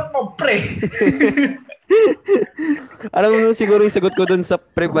yung sagot mo, pre. Alam mo siguro yung sagot ko dun sa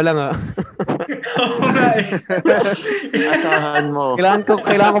pre ba lang Oo nga eh. Asahan mo.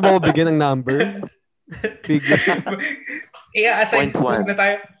 Kailangan ko ba bigyan ng number? I-assign na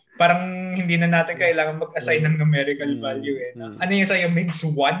tayo. Parang hindi na natin kailangan mag-assign ng numerical value eh. Ano yung sa'yo? Means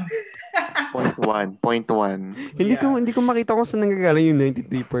 1? 0.1. Hindi ko makita kung saan nanggagaling yung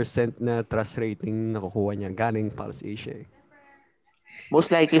 93% na trust rating na kukuha niya. Galing Pulse Asia eh. Most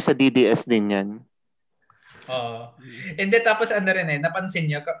likely sa DDS din yan. And then tapos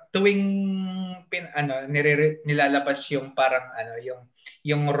napansin niyo tuwing nilalabas yung parang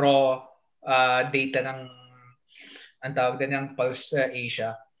yung raw data ng ang tawag din ng Pulse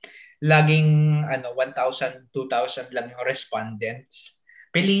Asia, laging 1,000, 2,000 lang yung respondents.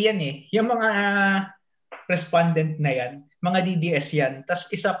 Pili yan eh. Yung mga respondent na yan, mga DDS yan. Tas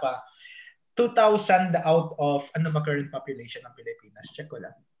isa pa, 2,000 out of ano ba current population ng Pilipinas? Check ko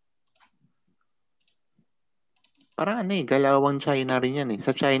lang. Parang galawang China rin yan eh.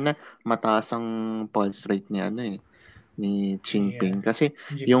 Sa China, mataas ang pulse rate niya ni Jinping. Kasi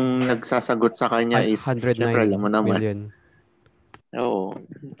yung nagsasagot sa kanya is, 109 syempre alam mo naman. million. Oo.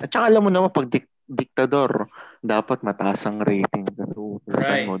 At saka alam mo naman, pag diktador, dapat mataas ang rating.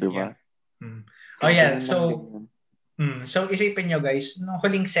 Right. Mo, diba? Yeah. So isipin nyo guys, nung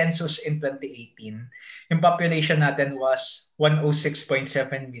huling census in 2018, yung population natin was 106.7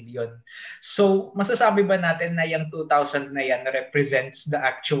 million. So masasabi ba natin na yung 2,000 na yan represents the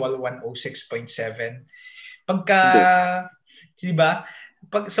actual 106.7? Pagka, di ba?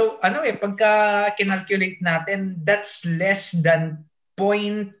 Pagka kinalculate natin, that's less than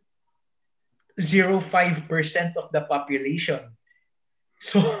 0.05% of the population.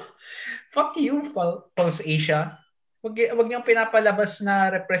 So, fuck you, Pulse Asia. Wag niyong pinapalabas na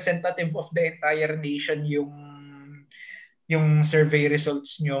representative of the entire nation yung survey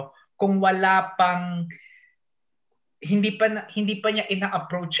results nyo kung wala pang hindi pa niya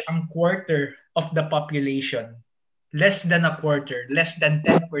ina-approach ang quarter of the population. Less than a quarter, less than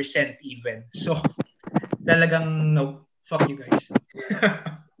 10% even. So, talagang no, fuck you guys.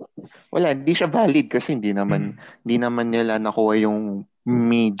 Wala, hindi siya valid kasi hindi naman nila nakuha yung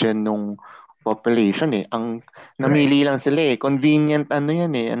median nung population eh. Ang namili lang sila eh. Convenient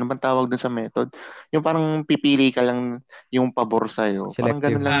yan eh. Ano bang tawag dun sa method? Yung parang pipili ka lang yung pabor sa'yo. Selective. Parang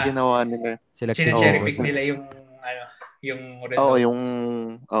ganun lang ginawa nila. Selective. Cherry pick nila yung results.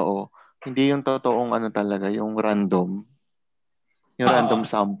 Hindi yung totoong talaga, yung random. Yung random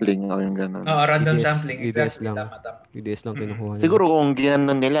sampling o yung ganun. Random sampling. Exactly. UDS lang kinukuha nila. Siguro kung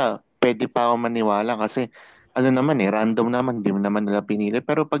ginanon nila, pwede pa ako maniwala kasi random naman, hindi naman nila pinili.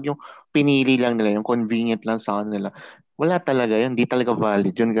 Pero pag yung pinili lang nila, yung convenient lang sa kanila, wala talaga yun. Hindi talaga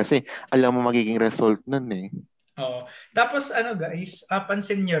valid yun kasi alam mo magiging result nun eh. Tapos guys,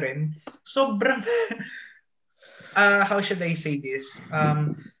 pansin nyo rin, sobrang how should I say this?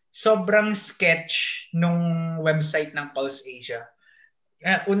 Sobrang sketch nung website ng Pulse Asia.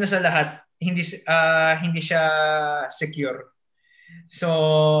 Una sa lahat, hindi siya secure. So,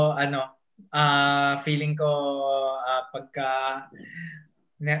 feeling ko pagka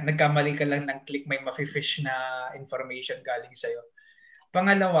nagkamali ka lang ng click, may mafi-fish na information galing sa'yo.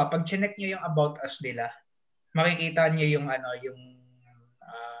 Pangalawa, pag chinek nyo yung about us nila, makikita nyo yung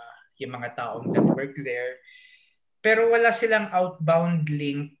yung mga taong that work there. Pero wala silang outbound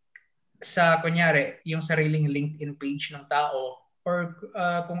link sa, kunyari, yung sariling LinkedIn page ng tao or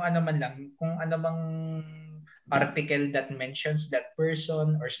kung ano man lang, kung ano mang article that mentions that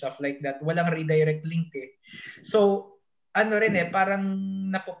person or stuff like that. Walang redirect link eh. So, ano rin parang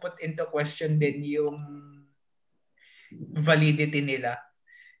napuput into question din yung validity nila.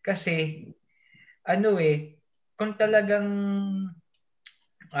 Kasi, kung talagang,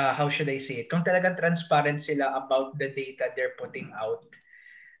 how should I say it? Kung talagang transparent sila about the data they're putting out,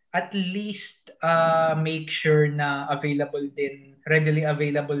 at least make sure na readily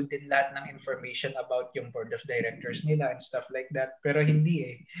available din lahat ng information about yung board of directors nila and stuff like that. Pero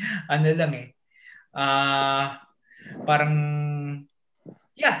hindi Ano lang parang,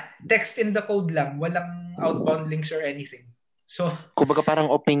 text in the code lang. Walang outbound links or anything. So, kumbaga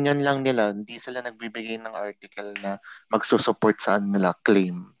parang opinion lang nila, hindi sila nagbibigay ng article na magsusupport sa nila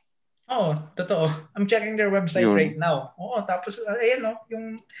claim. Totoo. I'm checking their website right now. Tapos ayan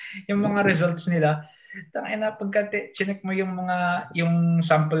yung mga results nila. Tangina, pagka chinek mo yung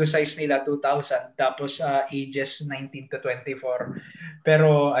sample size nila 2,000 tapos ages 19 to 24.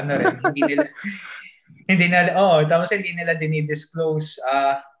 Pero tapos hindi nila dinidisclose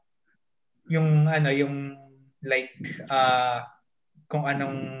yung like kung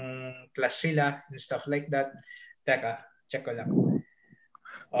anong class sila and stuff like that. Teka, check ko lang.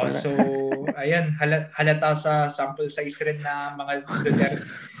 So, ayan, halata sa sample size rin na mga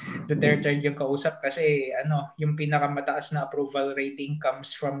Duterte yung kausap kasi yung pinakamataas na approval rating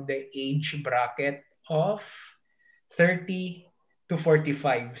comes from the age bracket of 30 to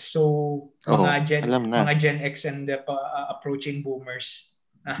 45. So, mga Gen X and approaching boomers.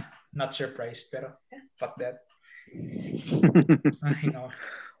 Not surprised, pero fuck that.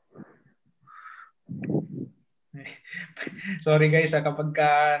 Sorry guys, kapag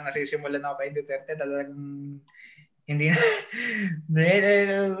nasisimulan ako kay Duterte, talagang hindi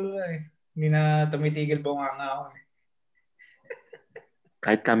na tumitigil bunganga ako.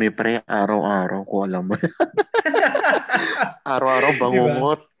 Kahit kami pre, araw-araw ko alam mo. Araw-araw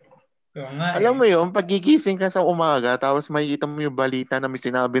bangungot. Diba? Alam mo yun, pagigising ka sa umaga, tapos makikita mo yung balita na may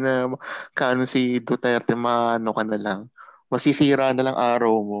sinabi na si Duterte, maano ka na lang. Masisira na lang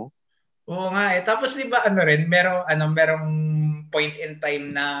araw mo. Oo nga Tapos di ba merong point in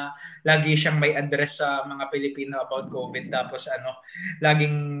time na lagi siyang may address sa mga Pilipino about COVID tapos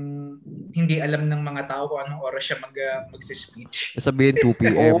laging hindi alam ng mga tao kung anong oras siya magsi-speech. Sabihin 2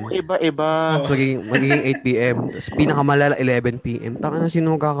 p.m. Iba-iba. So, magiging 8 p.m. Tapos pinakamalala 11 p.m. Taka na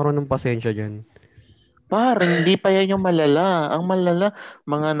sino magkakaroon ng pasensya dyan? Parang hindi pa yan yung malala. Ang malala,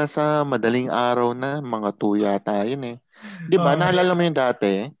 mga nasa madaling araw na, mga 2 yata yun Di ba? Naalala mo yung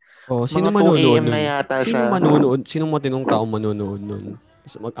dati? Sino mga 2 AM na yata sino siya. manonood? Sino matinong tao manonood nun?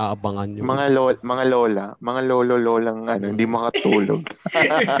 So, mag-aabangan yun. Mga lola. Mga lolo-lolang hindi makatulog.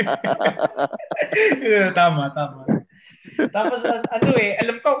 Tama. Tapos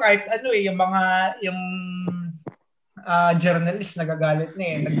alam ko kahit yung journalist nagagalit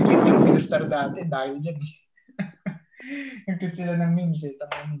na nag-tweet yung Philstar dati dahil dyan nag-tweet sila ng memes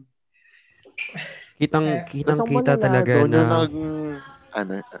Kitang-kita talaga na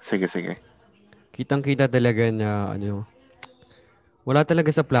sige. Kitang-kita talaga na wala talaga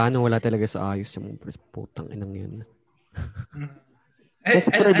sa plano, wala talaga sa ayos yung putang inang yun.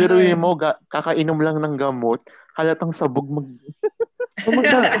 Kasi biruin mo, kakainom lang ng gamot, halatang sabog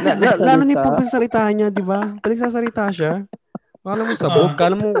lalo ni pagsasalita niya, di ba? Pagsasalita siya. Kala mo sabog,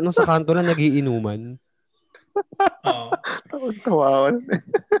 kala mo nasa kanto lang nagiinuman. Tawa.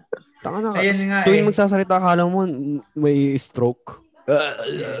 Taka na, tuwing magsasalita, kala mo may stroke.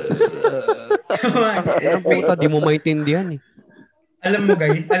 Ang puta, di mo maintindihan Alam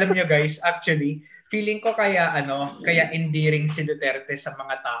nyo guys, actually, feeling ko kaya endearing si Duterte sa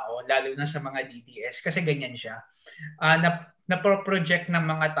mga tao, lalo na sa mga DDS, kasi ganyan siya. Na-project ng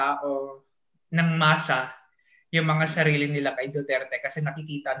mga tao ng masa yung mga sarili nila kay Duterte kasi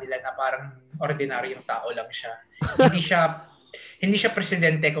nakikita nila na parang ordinaryong tao lang siya. Hindi siya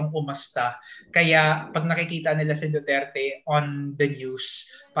presidente kung umasta. Kaya pag nakikita nila si Duterte on the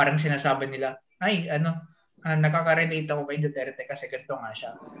news, parang sinasabi nila, ay nakaka-relate ako kay Duterte kasi ganito nga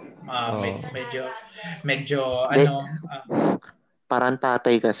siya. Medyo parang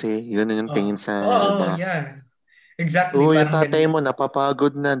tatay kasi, yun yung tingin sa iba. Yeah. Exactly. Yung tatay mo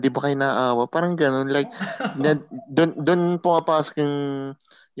napapagod na, di ba kayo naawa? Parang ganun, like, doon pumapasok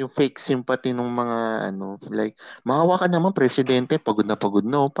yung fake sympathy ng mga like, maawa ka naman, presidente, pagod na,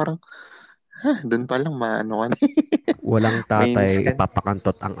 parang, doon pa lang maano ka na. Walang tatay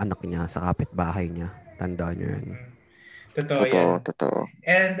ipapakantot ang anak niya sa kapitbahay niya. Tandaan niyo yan. Totoo yan. Totoo.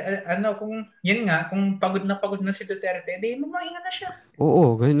 And kung pagod na si Duterte, di mamahinga na siya.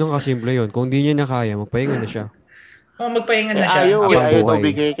 Oo, ganun lang kasimple yun. Kung di niya na kaya, magpahinga na siya. Magpahinga na siya. Ayaw daw buhay.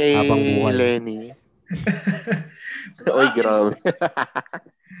 bigay kay Habang buhay. Lenny. Oy, grabe.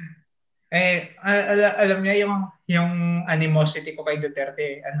 Alam niya yung animosity ko kay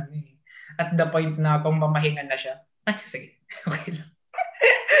Duterte, at the point na kung mamahinga na siya. Ay, sige. Okay lang.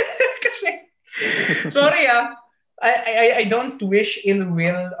 Kasi, sorry I don't wish ill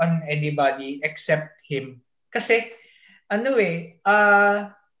will on anybody except him. Kasi,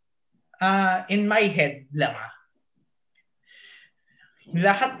 in my head lang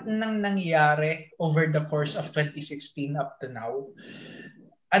lahat ng nangyari over the course of 2016 up to now,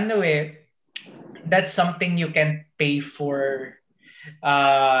 that's something you can pay for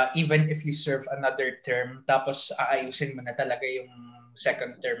even if you serve another term, tapos aayusin mo na talaga yung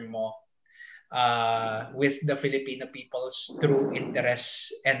second term mo with the Filipino people's true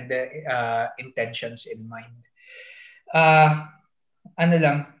interests and intentions in mind.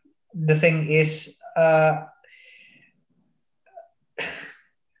 The thing is,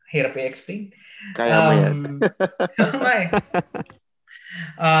 hirap i-explain. Kaya mo yan.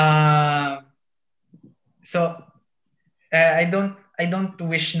 So, I don't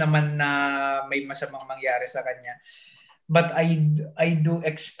wish naman na may masamang mangyari sa kanya. But I do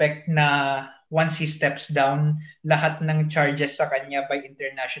expect na once he steps down, lahat ng charges sa kanya by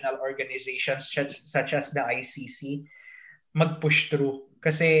international organizations such as the ICC mag-push through.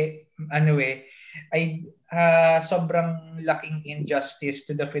 Kasi sobrang laking injustice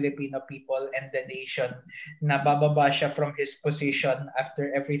to the Filipino people and the nation na bababa siya from his position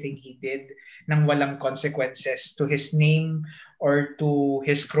after everything he did nang walang consequences to his name or to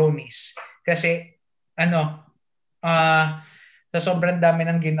his cronies. Kasi sa sobrang dami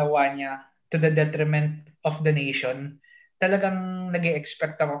ng ginawa niya to the detriment of the nation, talagang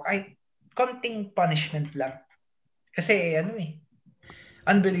nag-e-expect ako kahit konting punishment lang. Kasi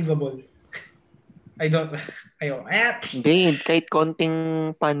unbelievable. Hindi, kahit konting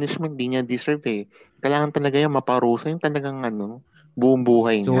punishment di niya deserve eh. Kailangan talaga yung maparusa yung talagang buong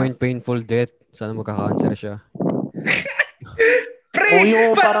buhay So, niya. in painful death, sana magka-cancer siya. Pre,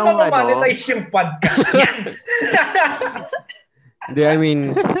 paano mo monetize yung podcast yan? Hindi, I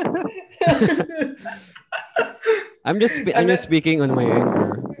mean, I'm just speaking on my end,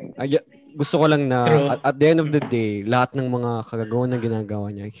 bro. Gusto ko lang na at the end of the day, lahat ng mga kagagawa na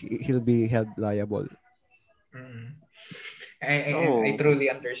ginagawa niya, he'll be held liable. I truly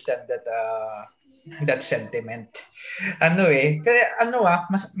understand that sentiment. Kaya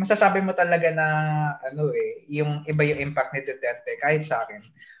masasabi mo talaga na yung iba yung impact ni Duterte kahit sa akin.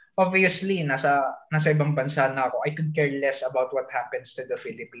 Obviously, nasa ibang bansa na ako. I could care less about what happens to the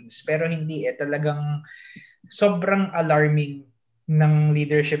Philippines. Pero hindi talagang sobrang alarming ng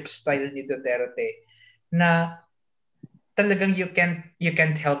leadership style ni Duterte na talagang you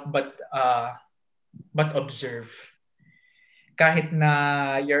can't help but observe. Kahit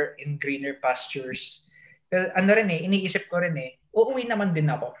na you're in greener pastures. Iniisip ko rin uuwi naman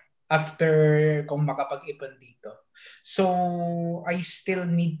din ako after kung makapag-ipon dito. So, I still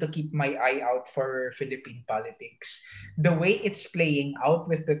need to keep my eye out for Philippine politics. The way it's playing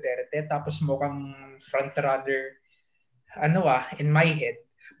out with Duterte, tapos mukhang frontrunner, in my head,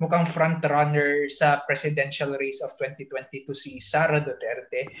 mukhang frontrunner sa presidential race of 2022 si Sara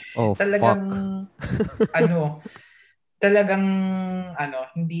Duterte. Talagang,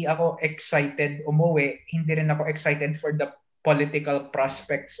 hindi ako excited umuwi. Hindi rin ako excited for the political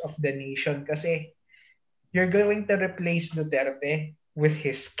prospects of the nation kasi you're going to replace Duterte with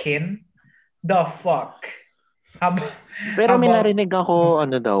his kin? The fuck? Pero may narinig ako,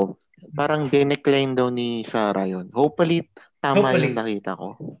 parang dinecline daw ni Sara yun. Hopefully, tama yung nakita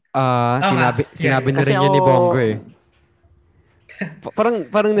ko. Sinabi na rin yun ni Bongo eh.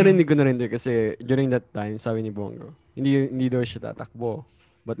 Parang narinig ko na rin din kasi during that time, sabi ni Bongo, hindi daw siya tatakbo.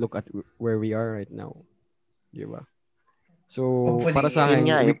 But look at where we are right now. Diba? So, hopefully, para sa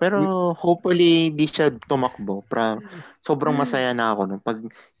akin... pero hopefully, di siya tumakbo. Sobrang masaya na ako nung pag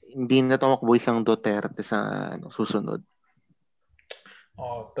hindi na tumakbo isang Duterte sa susunod.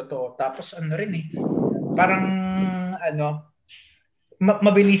 Totoo. Tapos parang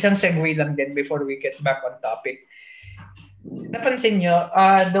mabilisang segue lang din before we get back on topic. Napansin nyo,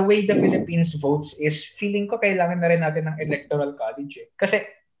 the way the Philippines votes is feeling ko kailangan na rin natin ng electoral college Kasi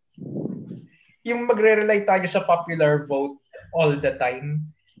yung magre-rely tayo sa popular vote all the time,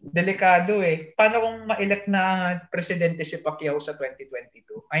 delikado Paano kung ma-elect na presidente si Pacquiao sa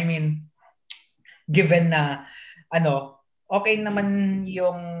 2022? I mean, given na, okay naman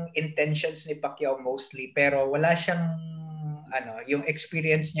yung intentions ni Pacquiao mostly, pero wala siyang yung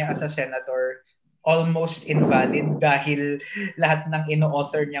experience niya as a senator almost invalid dahil lahat ng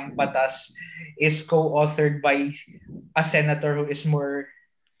ino-author niyang batas is co-authored by a senator who is more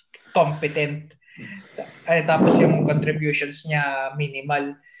competent. Tapos yung contributions niya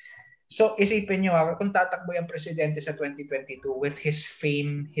minimal. So isipin niyo kung tatakbo yung presidente sa 2022 with his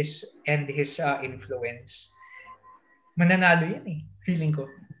fame, his influence, mananalo yan eh. Feeling ko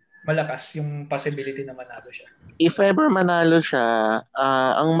malakas yung possibility na manalo siya. If ever manalo siya,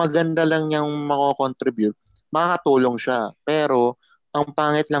 ang maganda lang niyang mako-contribute, makakatulong siya. Pero ang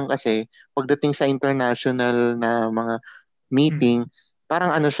pangit lang kasi pagdating sa international na mga meeting,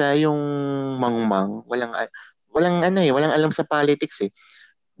 parang siya yung mangmang, walang alam sa politics eh.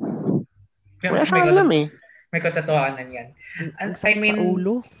 Wala siyang alam eh. May katotohanan yan. I mean, sa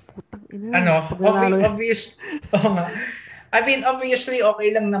ulo. Putang ina. Obvious. I mean, obviously,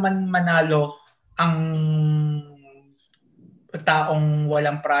 okay lang naman manalo ang taong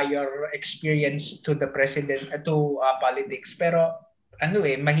walang prior experience to the president, to politics. Pero,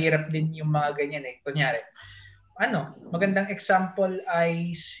 mahirap din yung mga ganyan eh. Kunyari, magandang example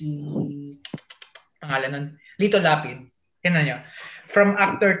ay pangalan nun, Lito Lapid. Tingnan nyo. From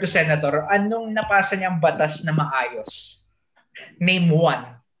actor to senator, anong napasa niyang batas na maayos? Name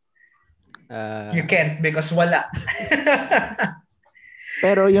one. You can't because wala.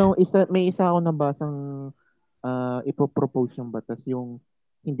 Pero may isa ako nabasang ipopropose yung batas, yung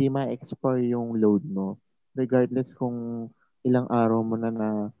hindi ma-expire yung load mo regardless kung ilang araw mo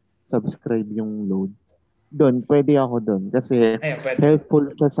na subscribe yung load. Doon, pwede ako doon kasi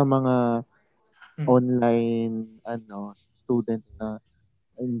helpful siya sa mga online students na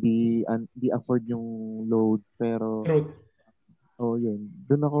hindi afford yung load pero yun.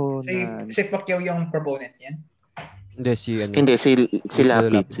 Doon ako si Pacquiao yung proponent niyan? Hindi, si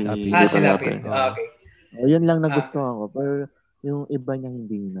Lapid. Si Lapid. Okay. Yun lang nagustuhan ko. Pero yung iba niya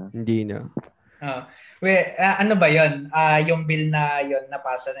hindi na. Ano ba yun? Yung bill na yun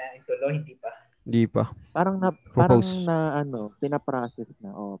napasa na itulo, hindi pa? Hindi pa. Parang pinaprocess na. Pinaprocess.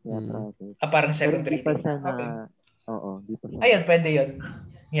 Parang second reading. Hindi pa siya okay. Hindi pa siya. Ayun, pwede yun.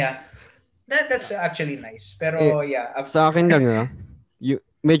 Yeah. That's actually nice. Pero yeah. Sa akin lang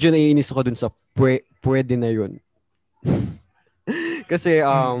medyo naiinis ako dun sa pwede na yun. Kasi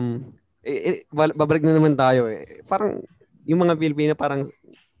babalik na naman tayo eh. Parang yung mga Pilipino parang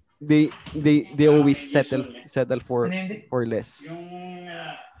they always settle for less. Yung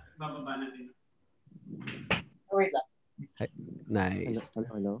bababa natin. Wait lang. Nice.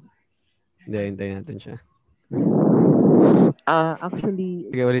 Hello. Hintayin natin siya.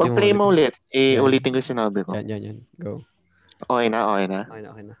 Actually, pag-play mo ulit, ulitin ko yung sinabi ko. Yan. Go. Okay na. Okay na.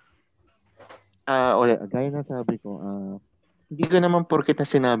 Ulit, gaya na sabi ko, hindi ko naman porket na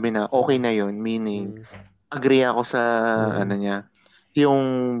sinabi na okay na yon, meaning, agree ako sa, yung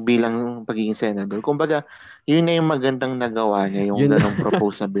bilang pagiging senador. Kumbaga, yun na yung magandang nagawa niya, yung ganong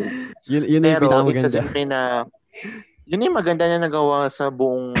proposal. yun na yung pinakamaganda. Yun na yung maganda na nagawa sa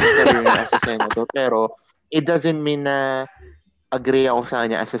buong career niya as a senador. Pero, it doesn't mean na agree ako sa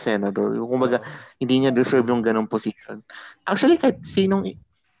kanya as a senador. Kumbaga, hindi niya deserve yung ganong position. Actually, kahit sinong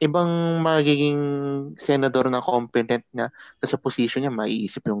ibang magiging senador na competent na sa position niya,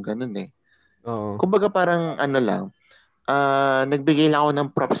 maiisip yung ganon eh. Oo. Kumbaga parang nagbigay lang ako ng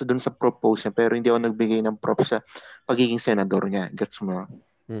props dun sa propose niya, pero hindi ako nagbigay ng props sa pagiging senador niya. Gets mo?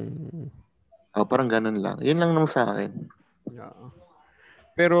 Parang ganon lang. Yun lang naman sa akin. Yeah.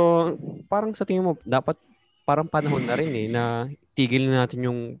 Pero parang sa tingin mo, dapat parang panahon na rin na tigil na natin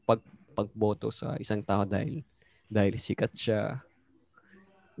yung pagboto sa isang tao dahil sikat siya.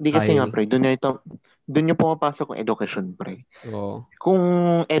 Hindi kasi nga, pre. Doon yung pumapasok yung education, pre. Oo. Kung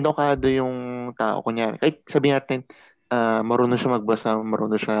edukado yung tao, kunyari, kahit sabihin natin, marunong siya magbasa,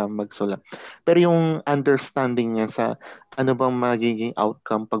 marunong siya magsulat. Pero yung understanding niya sa ano bang magiging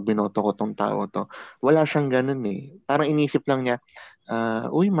outcome pag binoto ko tong tao to, wala siyang ganun eh. Parang inisip lang niya,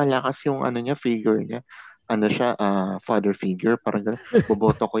 malakas yung niya, figure niya. Siya, father figure, parang gano'n,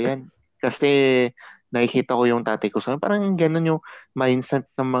 boboto ko yan. Kasi nakikita ko yung tatay ko sa parang gano'n yung mindset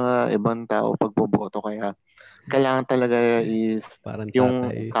ng mga ibang tao pag boboto. Kaya kailangan talaga is parang yung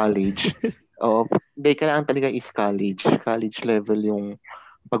tatay. College. Kailangan talaga is college level yung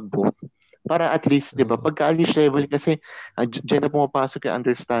pag-vote. Para at least, di ba, pag college level kasi, dyan na pumapasok yung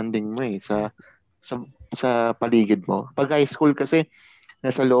understanding mo sa paligid mo. Pag high school kasi,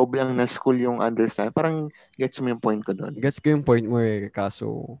 nasa loob lang na school yung understand. Parang gets mo yung point ko doon. Gets ko yung point mo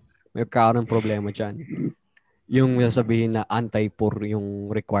kaso may karoon problema dyan. Yung sasabihin na anti-poor yung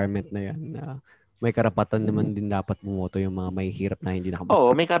requirement na yan, na may karapatan naman din dapat bumoto yung mga may hirap na hindi nakaboto.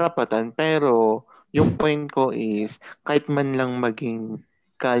 Oo, may karapatan, pero yung point ko is, kahit man lang maging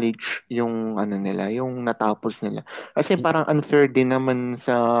college yung ano nila, yung natapos nila. Kasi parang unfair din naman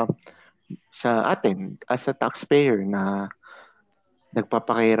sa atin as a taxpayer na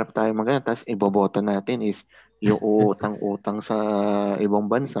nagpapakahirap tayo magana tapos iboboto natin is yung utang-utang sa ibang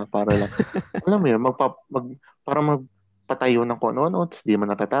bansa para lang alam mo yun para magpatayo ng kung ano tapos di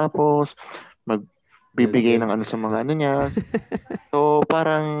man natatapos magbibigay ng ano sa mga ano niya so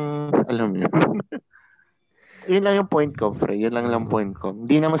parang alam mo yun yun lang yung point ko pre yun lang point ko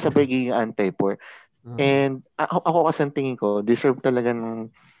hindi naman sa pagiging anti-poor and ako kasi ang tingin ko deserve talaga ng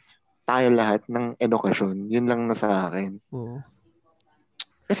tayo lahat ng edukasyon yun lang na sa akin Oo.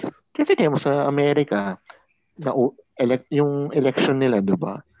 kasi kayo mo sa Amerika na yung election nila, 'di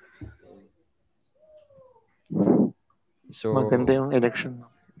ba? So, Maganda yung election.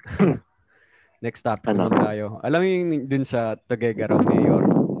 next topic Ano? naman tayo. Alam mo yung dun sa Tuguegarao Mayor?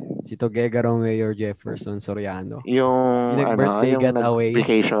 Si Tuguegarao Mayor Jefferson Soriano. Yung nag-birthday yung getaway.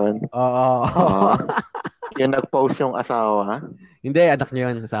 nag-vacation. Oo. Yung nag-post yung asawa. Hindi, anak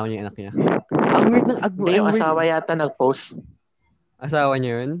niya yun. Kasama niya yung anak niya. Ang weird ng Hindi yung asawa yata nag-post. Asawa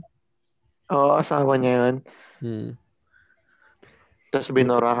niya yun? Oo, asawa niya yun. Tapos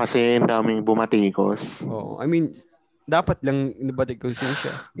binura kasi yung daming bumatikos. Oo. I mean, dapat lang nabatikosin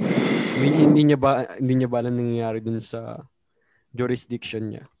siya. I mean, hindi niya ba alam nangyayari dun sa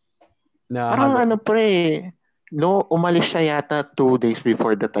jurisdiction niya? Na Parang ano pre, no, umalis siya yata 2 days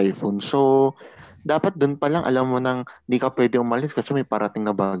before the typhoon. So, dapat dun pa lang alam mo nang di ka pwede umalis kasi may parating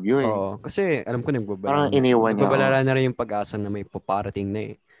na bagyo eh. Oo, kasi alam ko Parang iniwan niya. nagbabalala na rin yung pag-asa na may paparating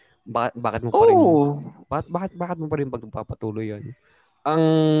na eh. Bakit mo pa rin bakit mo pa rin pagpapatuloy yan? Ang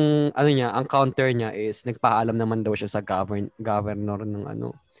ano niya, ang counter niya is nagpaalam naman daw siya sa governor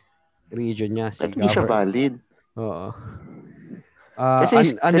ng region niya si hindi siya valid. Oo.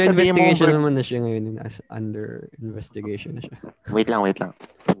 Kasi under investigation naman na siya ngayon. Under investigation na siya. Wait lang.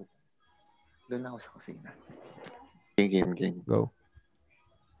 Doon ako sa kusina. Game. Go.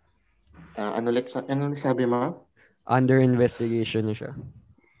 Ano sabi mo? Under investigation na siya.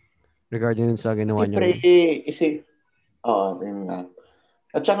 Regarding sa ginawa niya. Yun nga.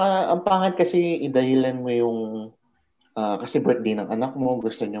 At saka, ang pangit kasi idahilan mo yung kasi birthday ng anak mo,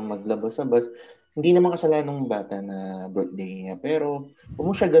 gusto niyang maglabas-labas. Hindi naman kasalanan ng bata na birthday niya. Pero, huwag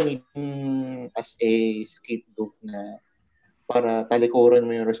mo siya gamitin as a scapegoat na para talikuran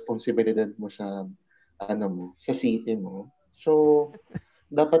mo yung responsibilidad mo sa sa city mo. So,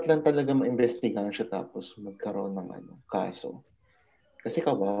 dapat lang talaga ma-investigahan siya tapos magkaroon ng kaso. Kasi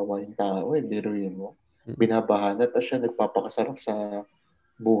kawawa yung tao biruin mo. Binabahanat at siya nagpapakasarap sa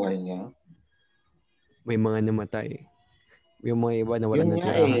buhay niya. May mga namatay. Yung mga iba na wala na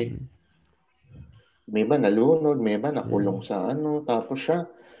tirahan. May iba nalunod, may iba nakulong sa tapos siya,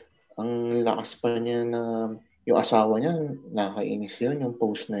 ang lakas pa niya na yung asawa niya, nakainis yun, yung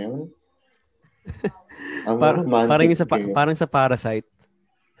post na yun. Parang sa Parasite.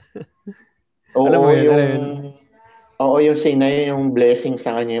 Oo, yung sinay yung blessing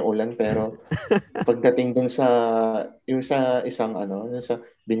sa kanya yung ulan, pero pagdating dun sa isang yung sa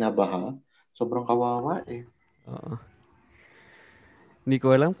binabaha, sobrang kawawa eh. Oo. Hindi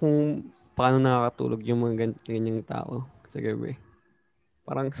ko alam kung paano nakakatulog yung mga ganyang tao sa gabi.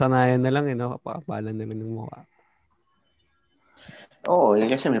 Parang sanayan na lang kapakapalan na lang ng mukha. Oo,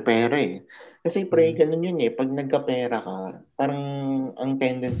 kasi may pera eh. Kasi ganun yun eh. Pag nagka-pera ka, parang ang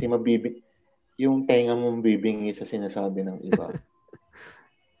tendency yung tenga mong bibingi sa sinasabi ng iba.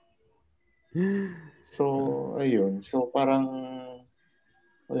 So, ayun. So, parang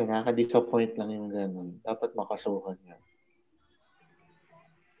nakaka-disappoint lang yung ganun. Dapat makasuhan niya.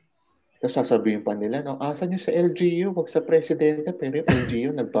 Tapos sasabihin pa nila, asan nyo sa LGU? Wag sa presidente. Pero yung LGU,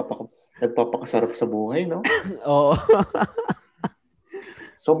 nagpapakasarap sa buhay, no? Oo.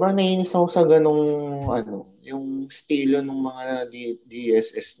 Sobrang naiinis ako sa ganung yung estilo ng mga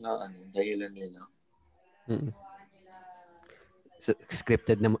DSS na dahilan nila. So,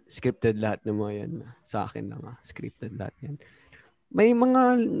 scripted lahat ng mga yan. Sa akin lang scripted lahat yan. May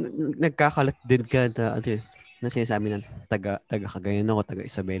mga nagkakalat din ka na sinasabi ng taga Cagayan ako, taga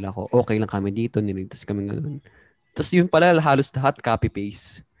Isabela ako. Okay lang kami dito, niligtas kami ganun. Tapos yun pala halos lahat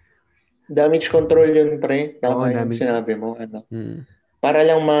copy-paste. Damage control yun, pre. Tama yung sinabi mo. Para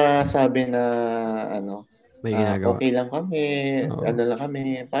lang masabi na may ginagawa. Okay lang kami, lang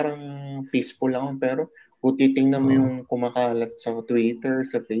kami, parang peaceful lang pero kung titingnan mo yung kumakalat sa Twitter,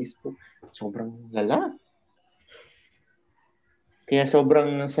 sa Facebook, sobrang lala. Kaya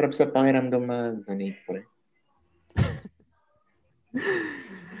sobrang sarap sa pakiramdam mag-donate po.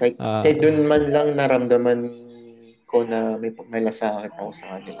 Kahit dun man lang naramdaman ko na may malasakit ako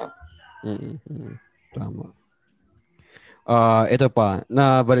sa kanila. Tama. Ito pa,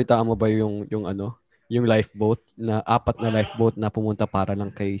 nabalitaan mo ba yung ano, yung lifeboat na 4 na lifeboat na pumunta para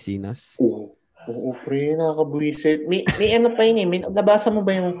lang kay Sinas? Oo, pre, nakakabuisit. May ano pa yun eh. Nabasa mo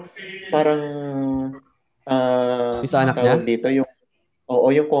ba yung parang Yung sa anak niya? tawag dito,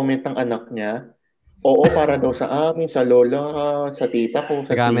 yung comment ng anak niya. Oo, para daw sa amin, sa lola, sa tita ko,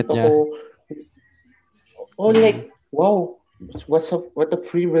 sa Nagamit tito niya. ko. Oh, like, wow, what a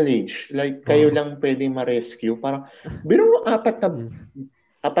privilege. Like, kayo lang pwede ma-rescue. Parang, biro mo apat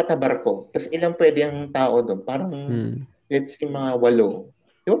na barko. Tapos ilang pwede ang tao doon. Parang, let's say, mga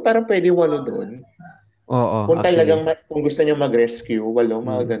 8. Di ba parang pwede 8 doon? Oo, Kung actually. talagang, kung gusto niyo mag-rescue, 8,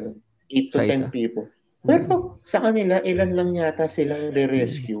 mga ganun. 8 to 10 Sa isa. people. Pero sa kanila, ilan lang yata silang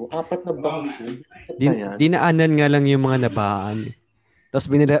re-rescue? 4 na bangko. Dinaanan nga lang yung mga nabaan. Tapos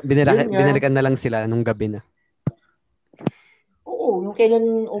binalikan na lang sila nung gabi na. Oo, yung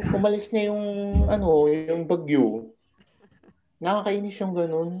kailan umalis na yung bagyo. Nakakainis yung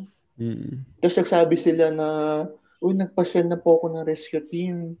ganun. Tapos nagsabi sila na, nagpa-send na po ako ng rescue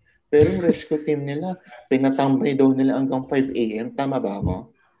team. Pero yung rescue team nila, pinatambay daw nila hanggang 5 a.m. Tama ba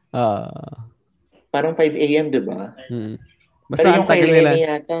ako? Parang 5 a.m., di ba? Basta pero yung kay Lenny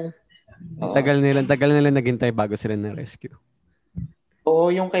yata. Tagal nila naghintay bago sila na rescue. Oo,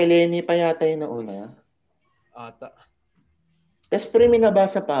 yung kay Lenny pa yata yung nauna. Ata. Tapos pre, may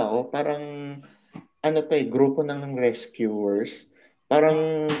nabasa pa ako, parang grupo ng rescuers.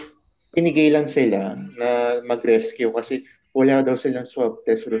 Parang pinigilan sila na mag-rescue kasi wala daw silang swab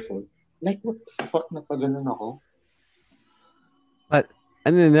test result. Like, what the fuck, napaganon ako?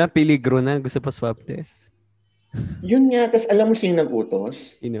 Ano na, peligro na, gusto pa swab test? Yun nga, tas alam mo sino nag-utos?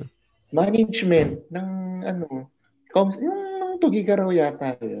 Sino? Management ng yung Tugigaraw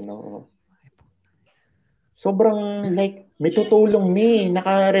yata yun, no? Sobrang like, may tutulong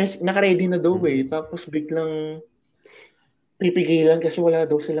naka-ready na daw eh. Tapos biglang pipigilan kasi wala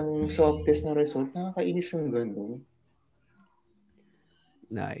daw silang swab test na result. Nakakainis yung gano'n.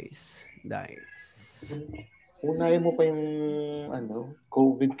 Nice. Unahin mo pa yung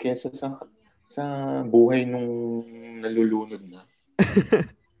COVID kesa sa buhay nung nalulunod na.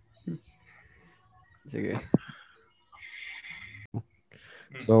 Sige.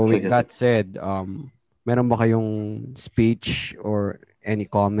 So with that said, meron ba kayong speech or any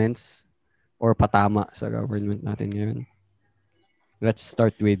comments or patama sa government natin ngayon? Let's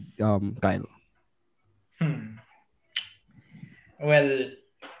start with Kyle. Well,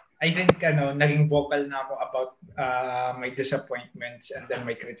 I think naging vocal na ako about my disappointments and then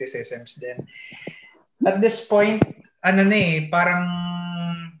my criticisms then. At this point, parang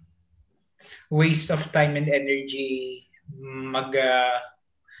waste of time and energy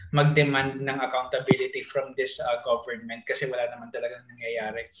mag-demand ng accountability from this government kasi wala naman talagang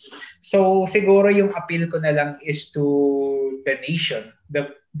nangyayari. So siguro yung appeal ko na lang is to the nation,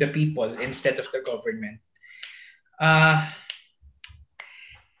 the people instead of the government.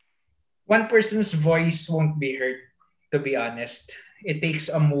 One person's voice won't be heard, to be honest. It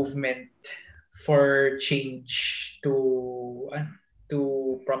takes a movement for change to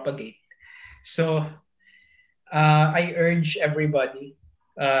propagate. So I urge everybody,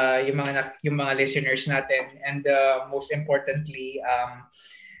 yung mga listeners natin, and most importantly,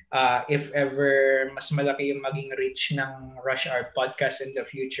 if ever mas malaki yung maging reach ng Rush Hour podcast in the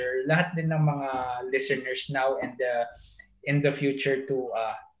future, lahat din ng mga listeners now and in the future to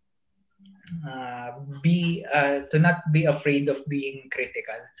not be afraid of being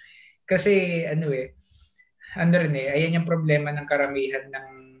critical. Kasi ayan yung problema ng karamihan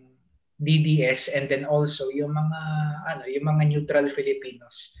ng DDS and then also yung mga neutral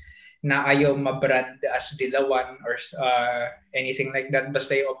Filipinos na ayaw mabrand as dilawan or anything like that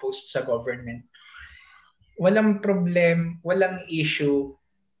basta yung opposed sa government. Walang issue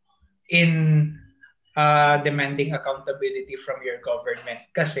in demanding accountability from your government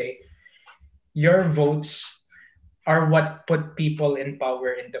kasi your votes are what put people in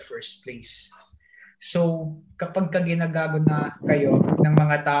power in the first place. So, kapag ginagago na kayo ng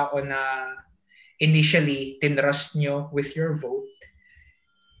mga tao na initially tinrust nyo with your vote,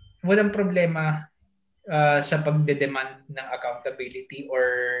 walang problema sa pagde-demand ng accountability or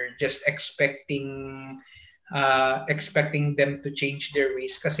just expecting them to change their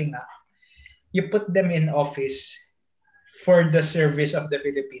ways kasi nga, you put them in office for the service of the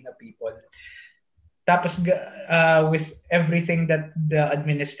Filipino people. Tapos with everything that the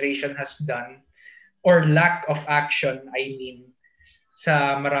administration has done or lack of action,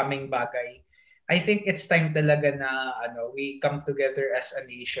 sa maraming bagay, I think it's time talaga na we come together as a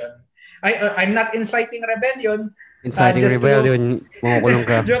nation. I'm not inciting rebellion. Inciting Just to rebellion, makukulong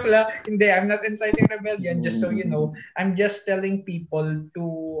ka. joke lang. Hindi, I'm not inciting rebellion. Just so you know, I'm just telling people to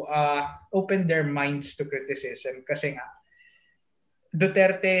open their minds to criticism. Kasi nga,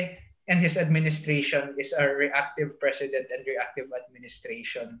 Duterte and his administration is a reactive president and reactive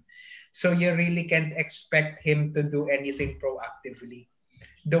administration. So you really can't expect him to do anything proactively.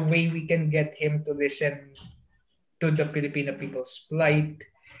 The way we can get him to listen to the Filipino people's plight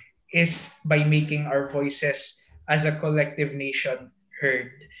is by making our voices as a collective nation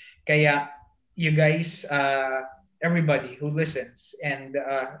heard. Kaya you guys, everybody who listens, and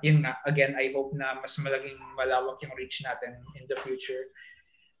yun nga, again, I hope na mas malawak yung reach natin in the future.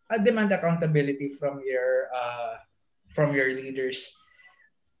 Demand accountability from your leaders,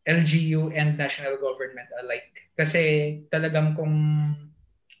 LGU and national government alike. Kasi talagang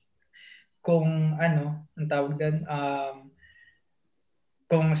kung ano, ang tawag doon,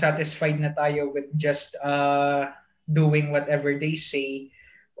 kung satisfied na tayo with just doing whatever they say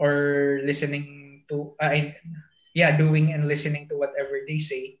or listening to doing and listening to whatever they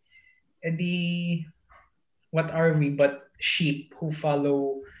say, edi what are we but sheep who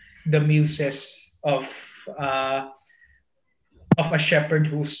follow the muses of a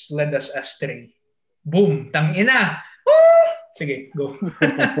shepherd who's led us astray. Boom! Tangina! Woo! Sige, go.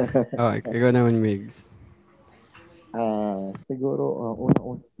 Ikaw naman, Migs. Siguro,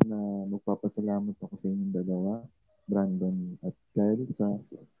 una-una na magpapasalamat ako sa inyong dalawa, Brandon at Kyle, sa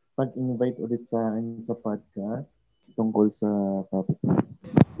pag-invite ulit sa akin sa podcast tungkol sa topic.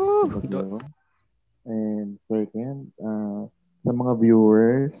 And second, sa mga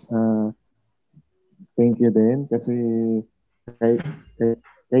viewers, thank you din kasi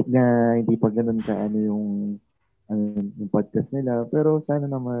kahit nga hindi pa ganun ka yung podcast nila, pero sana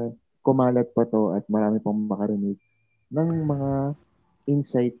naman kumalat pa to at marami pang makarinig ng mga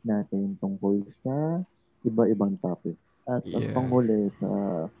insight natin tungkol sa iba-ibang topic. At ang panghuli sa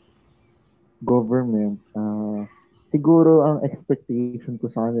government, siguro ang expectation ko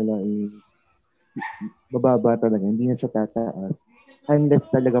sa kanila is bababa talaga, hindi na siya tataas. Unless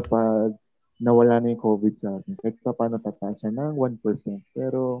talaga pag nawala na yung COVID sa atin, kahit pa paano tataas siya ng 1%.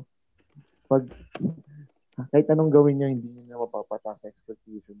 Pero pag kahit anong gawin niya, hindi niya na mapapataas sa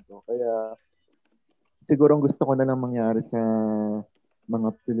expectation ko. Kaya siguro ang gusto ko na lang mangyari sa mga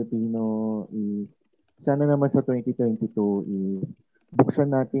Pilipino is sana naman sa 2022 is buksan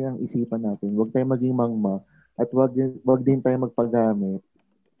natin ang isipan natin. Huwag tayong maging mangma at wag din tayo magpagamit.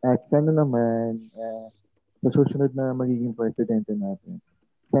 At sana naman sa susunod na magiging presidente natin,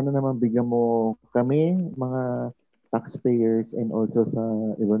 sana naman bigyan mo kami, mga taxpayers and also sa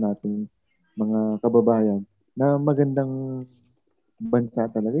iba nating mga kababayan na magandang bansa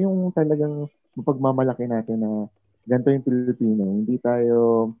talaga. Yung talagang mapagmamalaki natin na ganito yung Pilipino. Hindi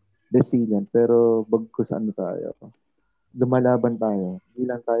tayo resilient pero bagkus tayo. Lumalaban tayo. Hindi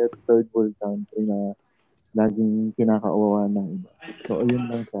lang tayo third world country na laging kinakaawawan ng iba. So, ayun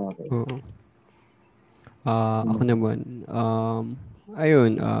lang sa akin. Ako naman,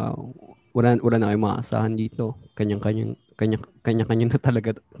 wala na kayong maasahan dito. Kanya-kanya na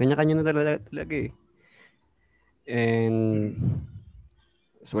talaga eh. And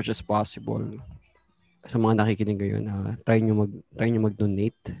as much as possible, sa mga nakikinig ngayon, try nyo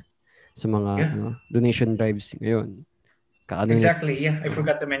mag-donate sa mga donation drives ngayon. Exactly, yeah. I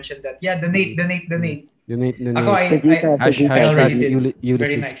forgot to mention that. Yeah, donate. Donate. Ako, I already did.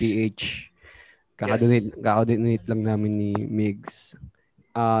 Ulysses PH. Kaka-donate lang namin ni Migs.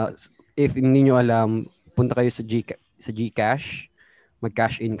 If hindi nyo alam, punta kayo sa GCash,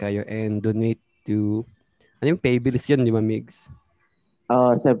 mag-cash in kayo and donate to, ano yung paybills yun, di ba, Migs?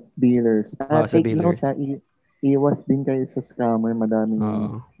 Sa billers. Sa billers. Iwas din kayo sa scammer, madaming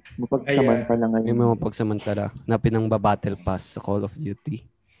mapagsamantala ngayon. May mga pagsamantala na pinang-battle pass sa Call of Duty.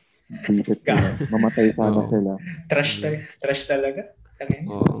 Mamatay sana sila. Trash talaga.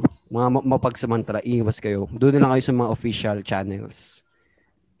 Mga mapagsamantala, iwas kayo. Doon na lang kayo sa mga official channels.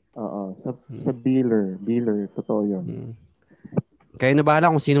 Sa biller, totoo yun. Kayo na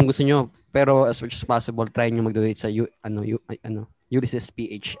bahala kung sinong gusto nyo. Pero as much as possible, try nyo mag-donate sa Ulysses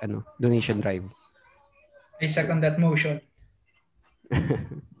PH donation drive. I second that motion.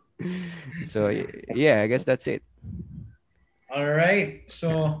 So, yeah, I guess that's it. All right.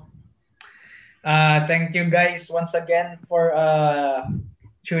 So, thank you guys once again for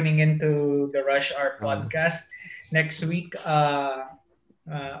tuning into the Rush Hour podcast. Next week,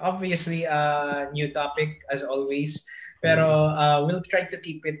 obviously, new topic as always. Pero we'll try to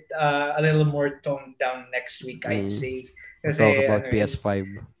keep it a little more toned down next week, I'd say. Kasi, talk about PS5.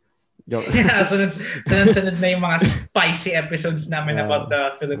 Yeah, sunod na yung mga spicy episodes namin about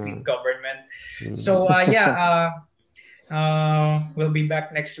the Philippine government. So, We'll be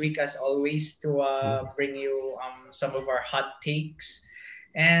back next week as always to bring you some of our hot takes.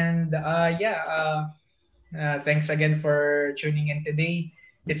 And thanks again for tuning in today.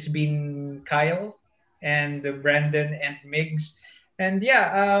 It's been Kyle and Brandon and Migs. And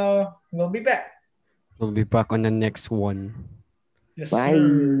we'll be back. We'll be back on the next one. Yes, Bye. sir.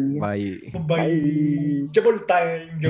 Bye. Bye. Jabol time.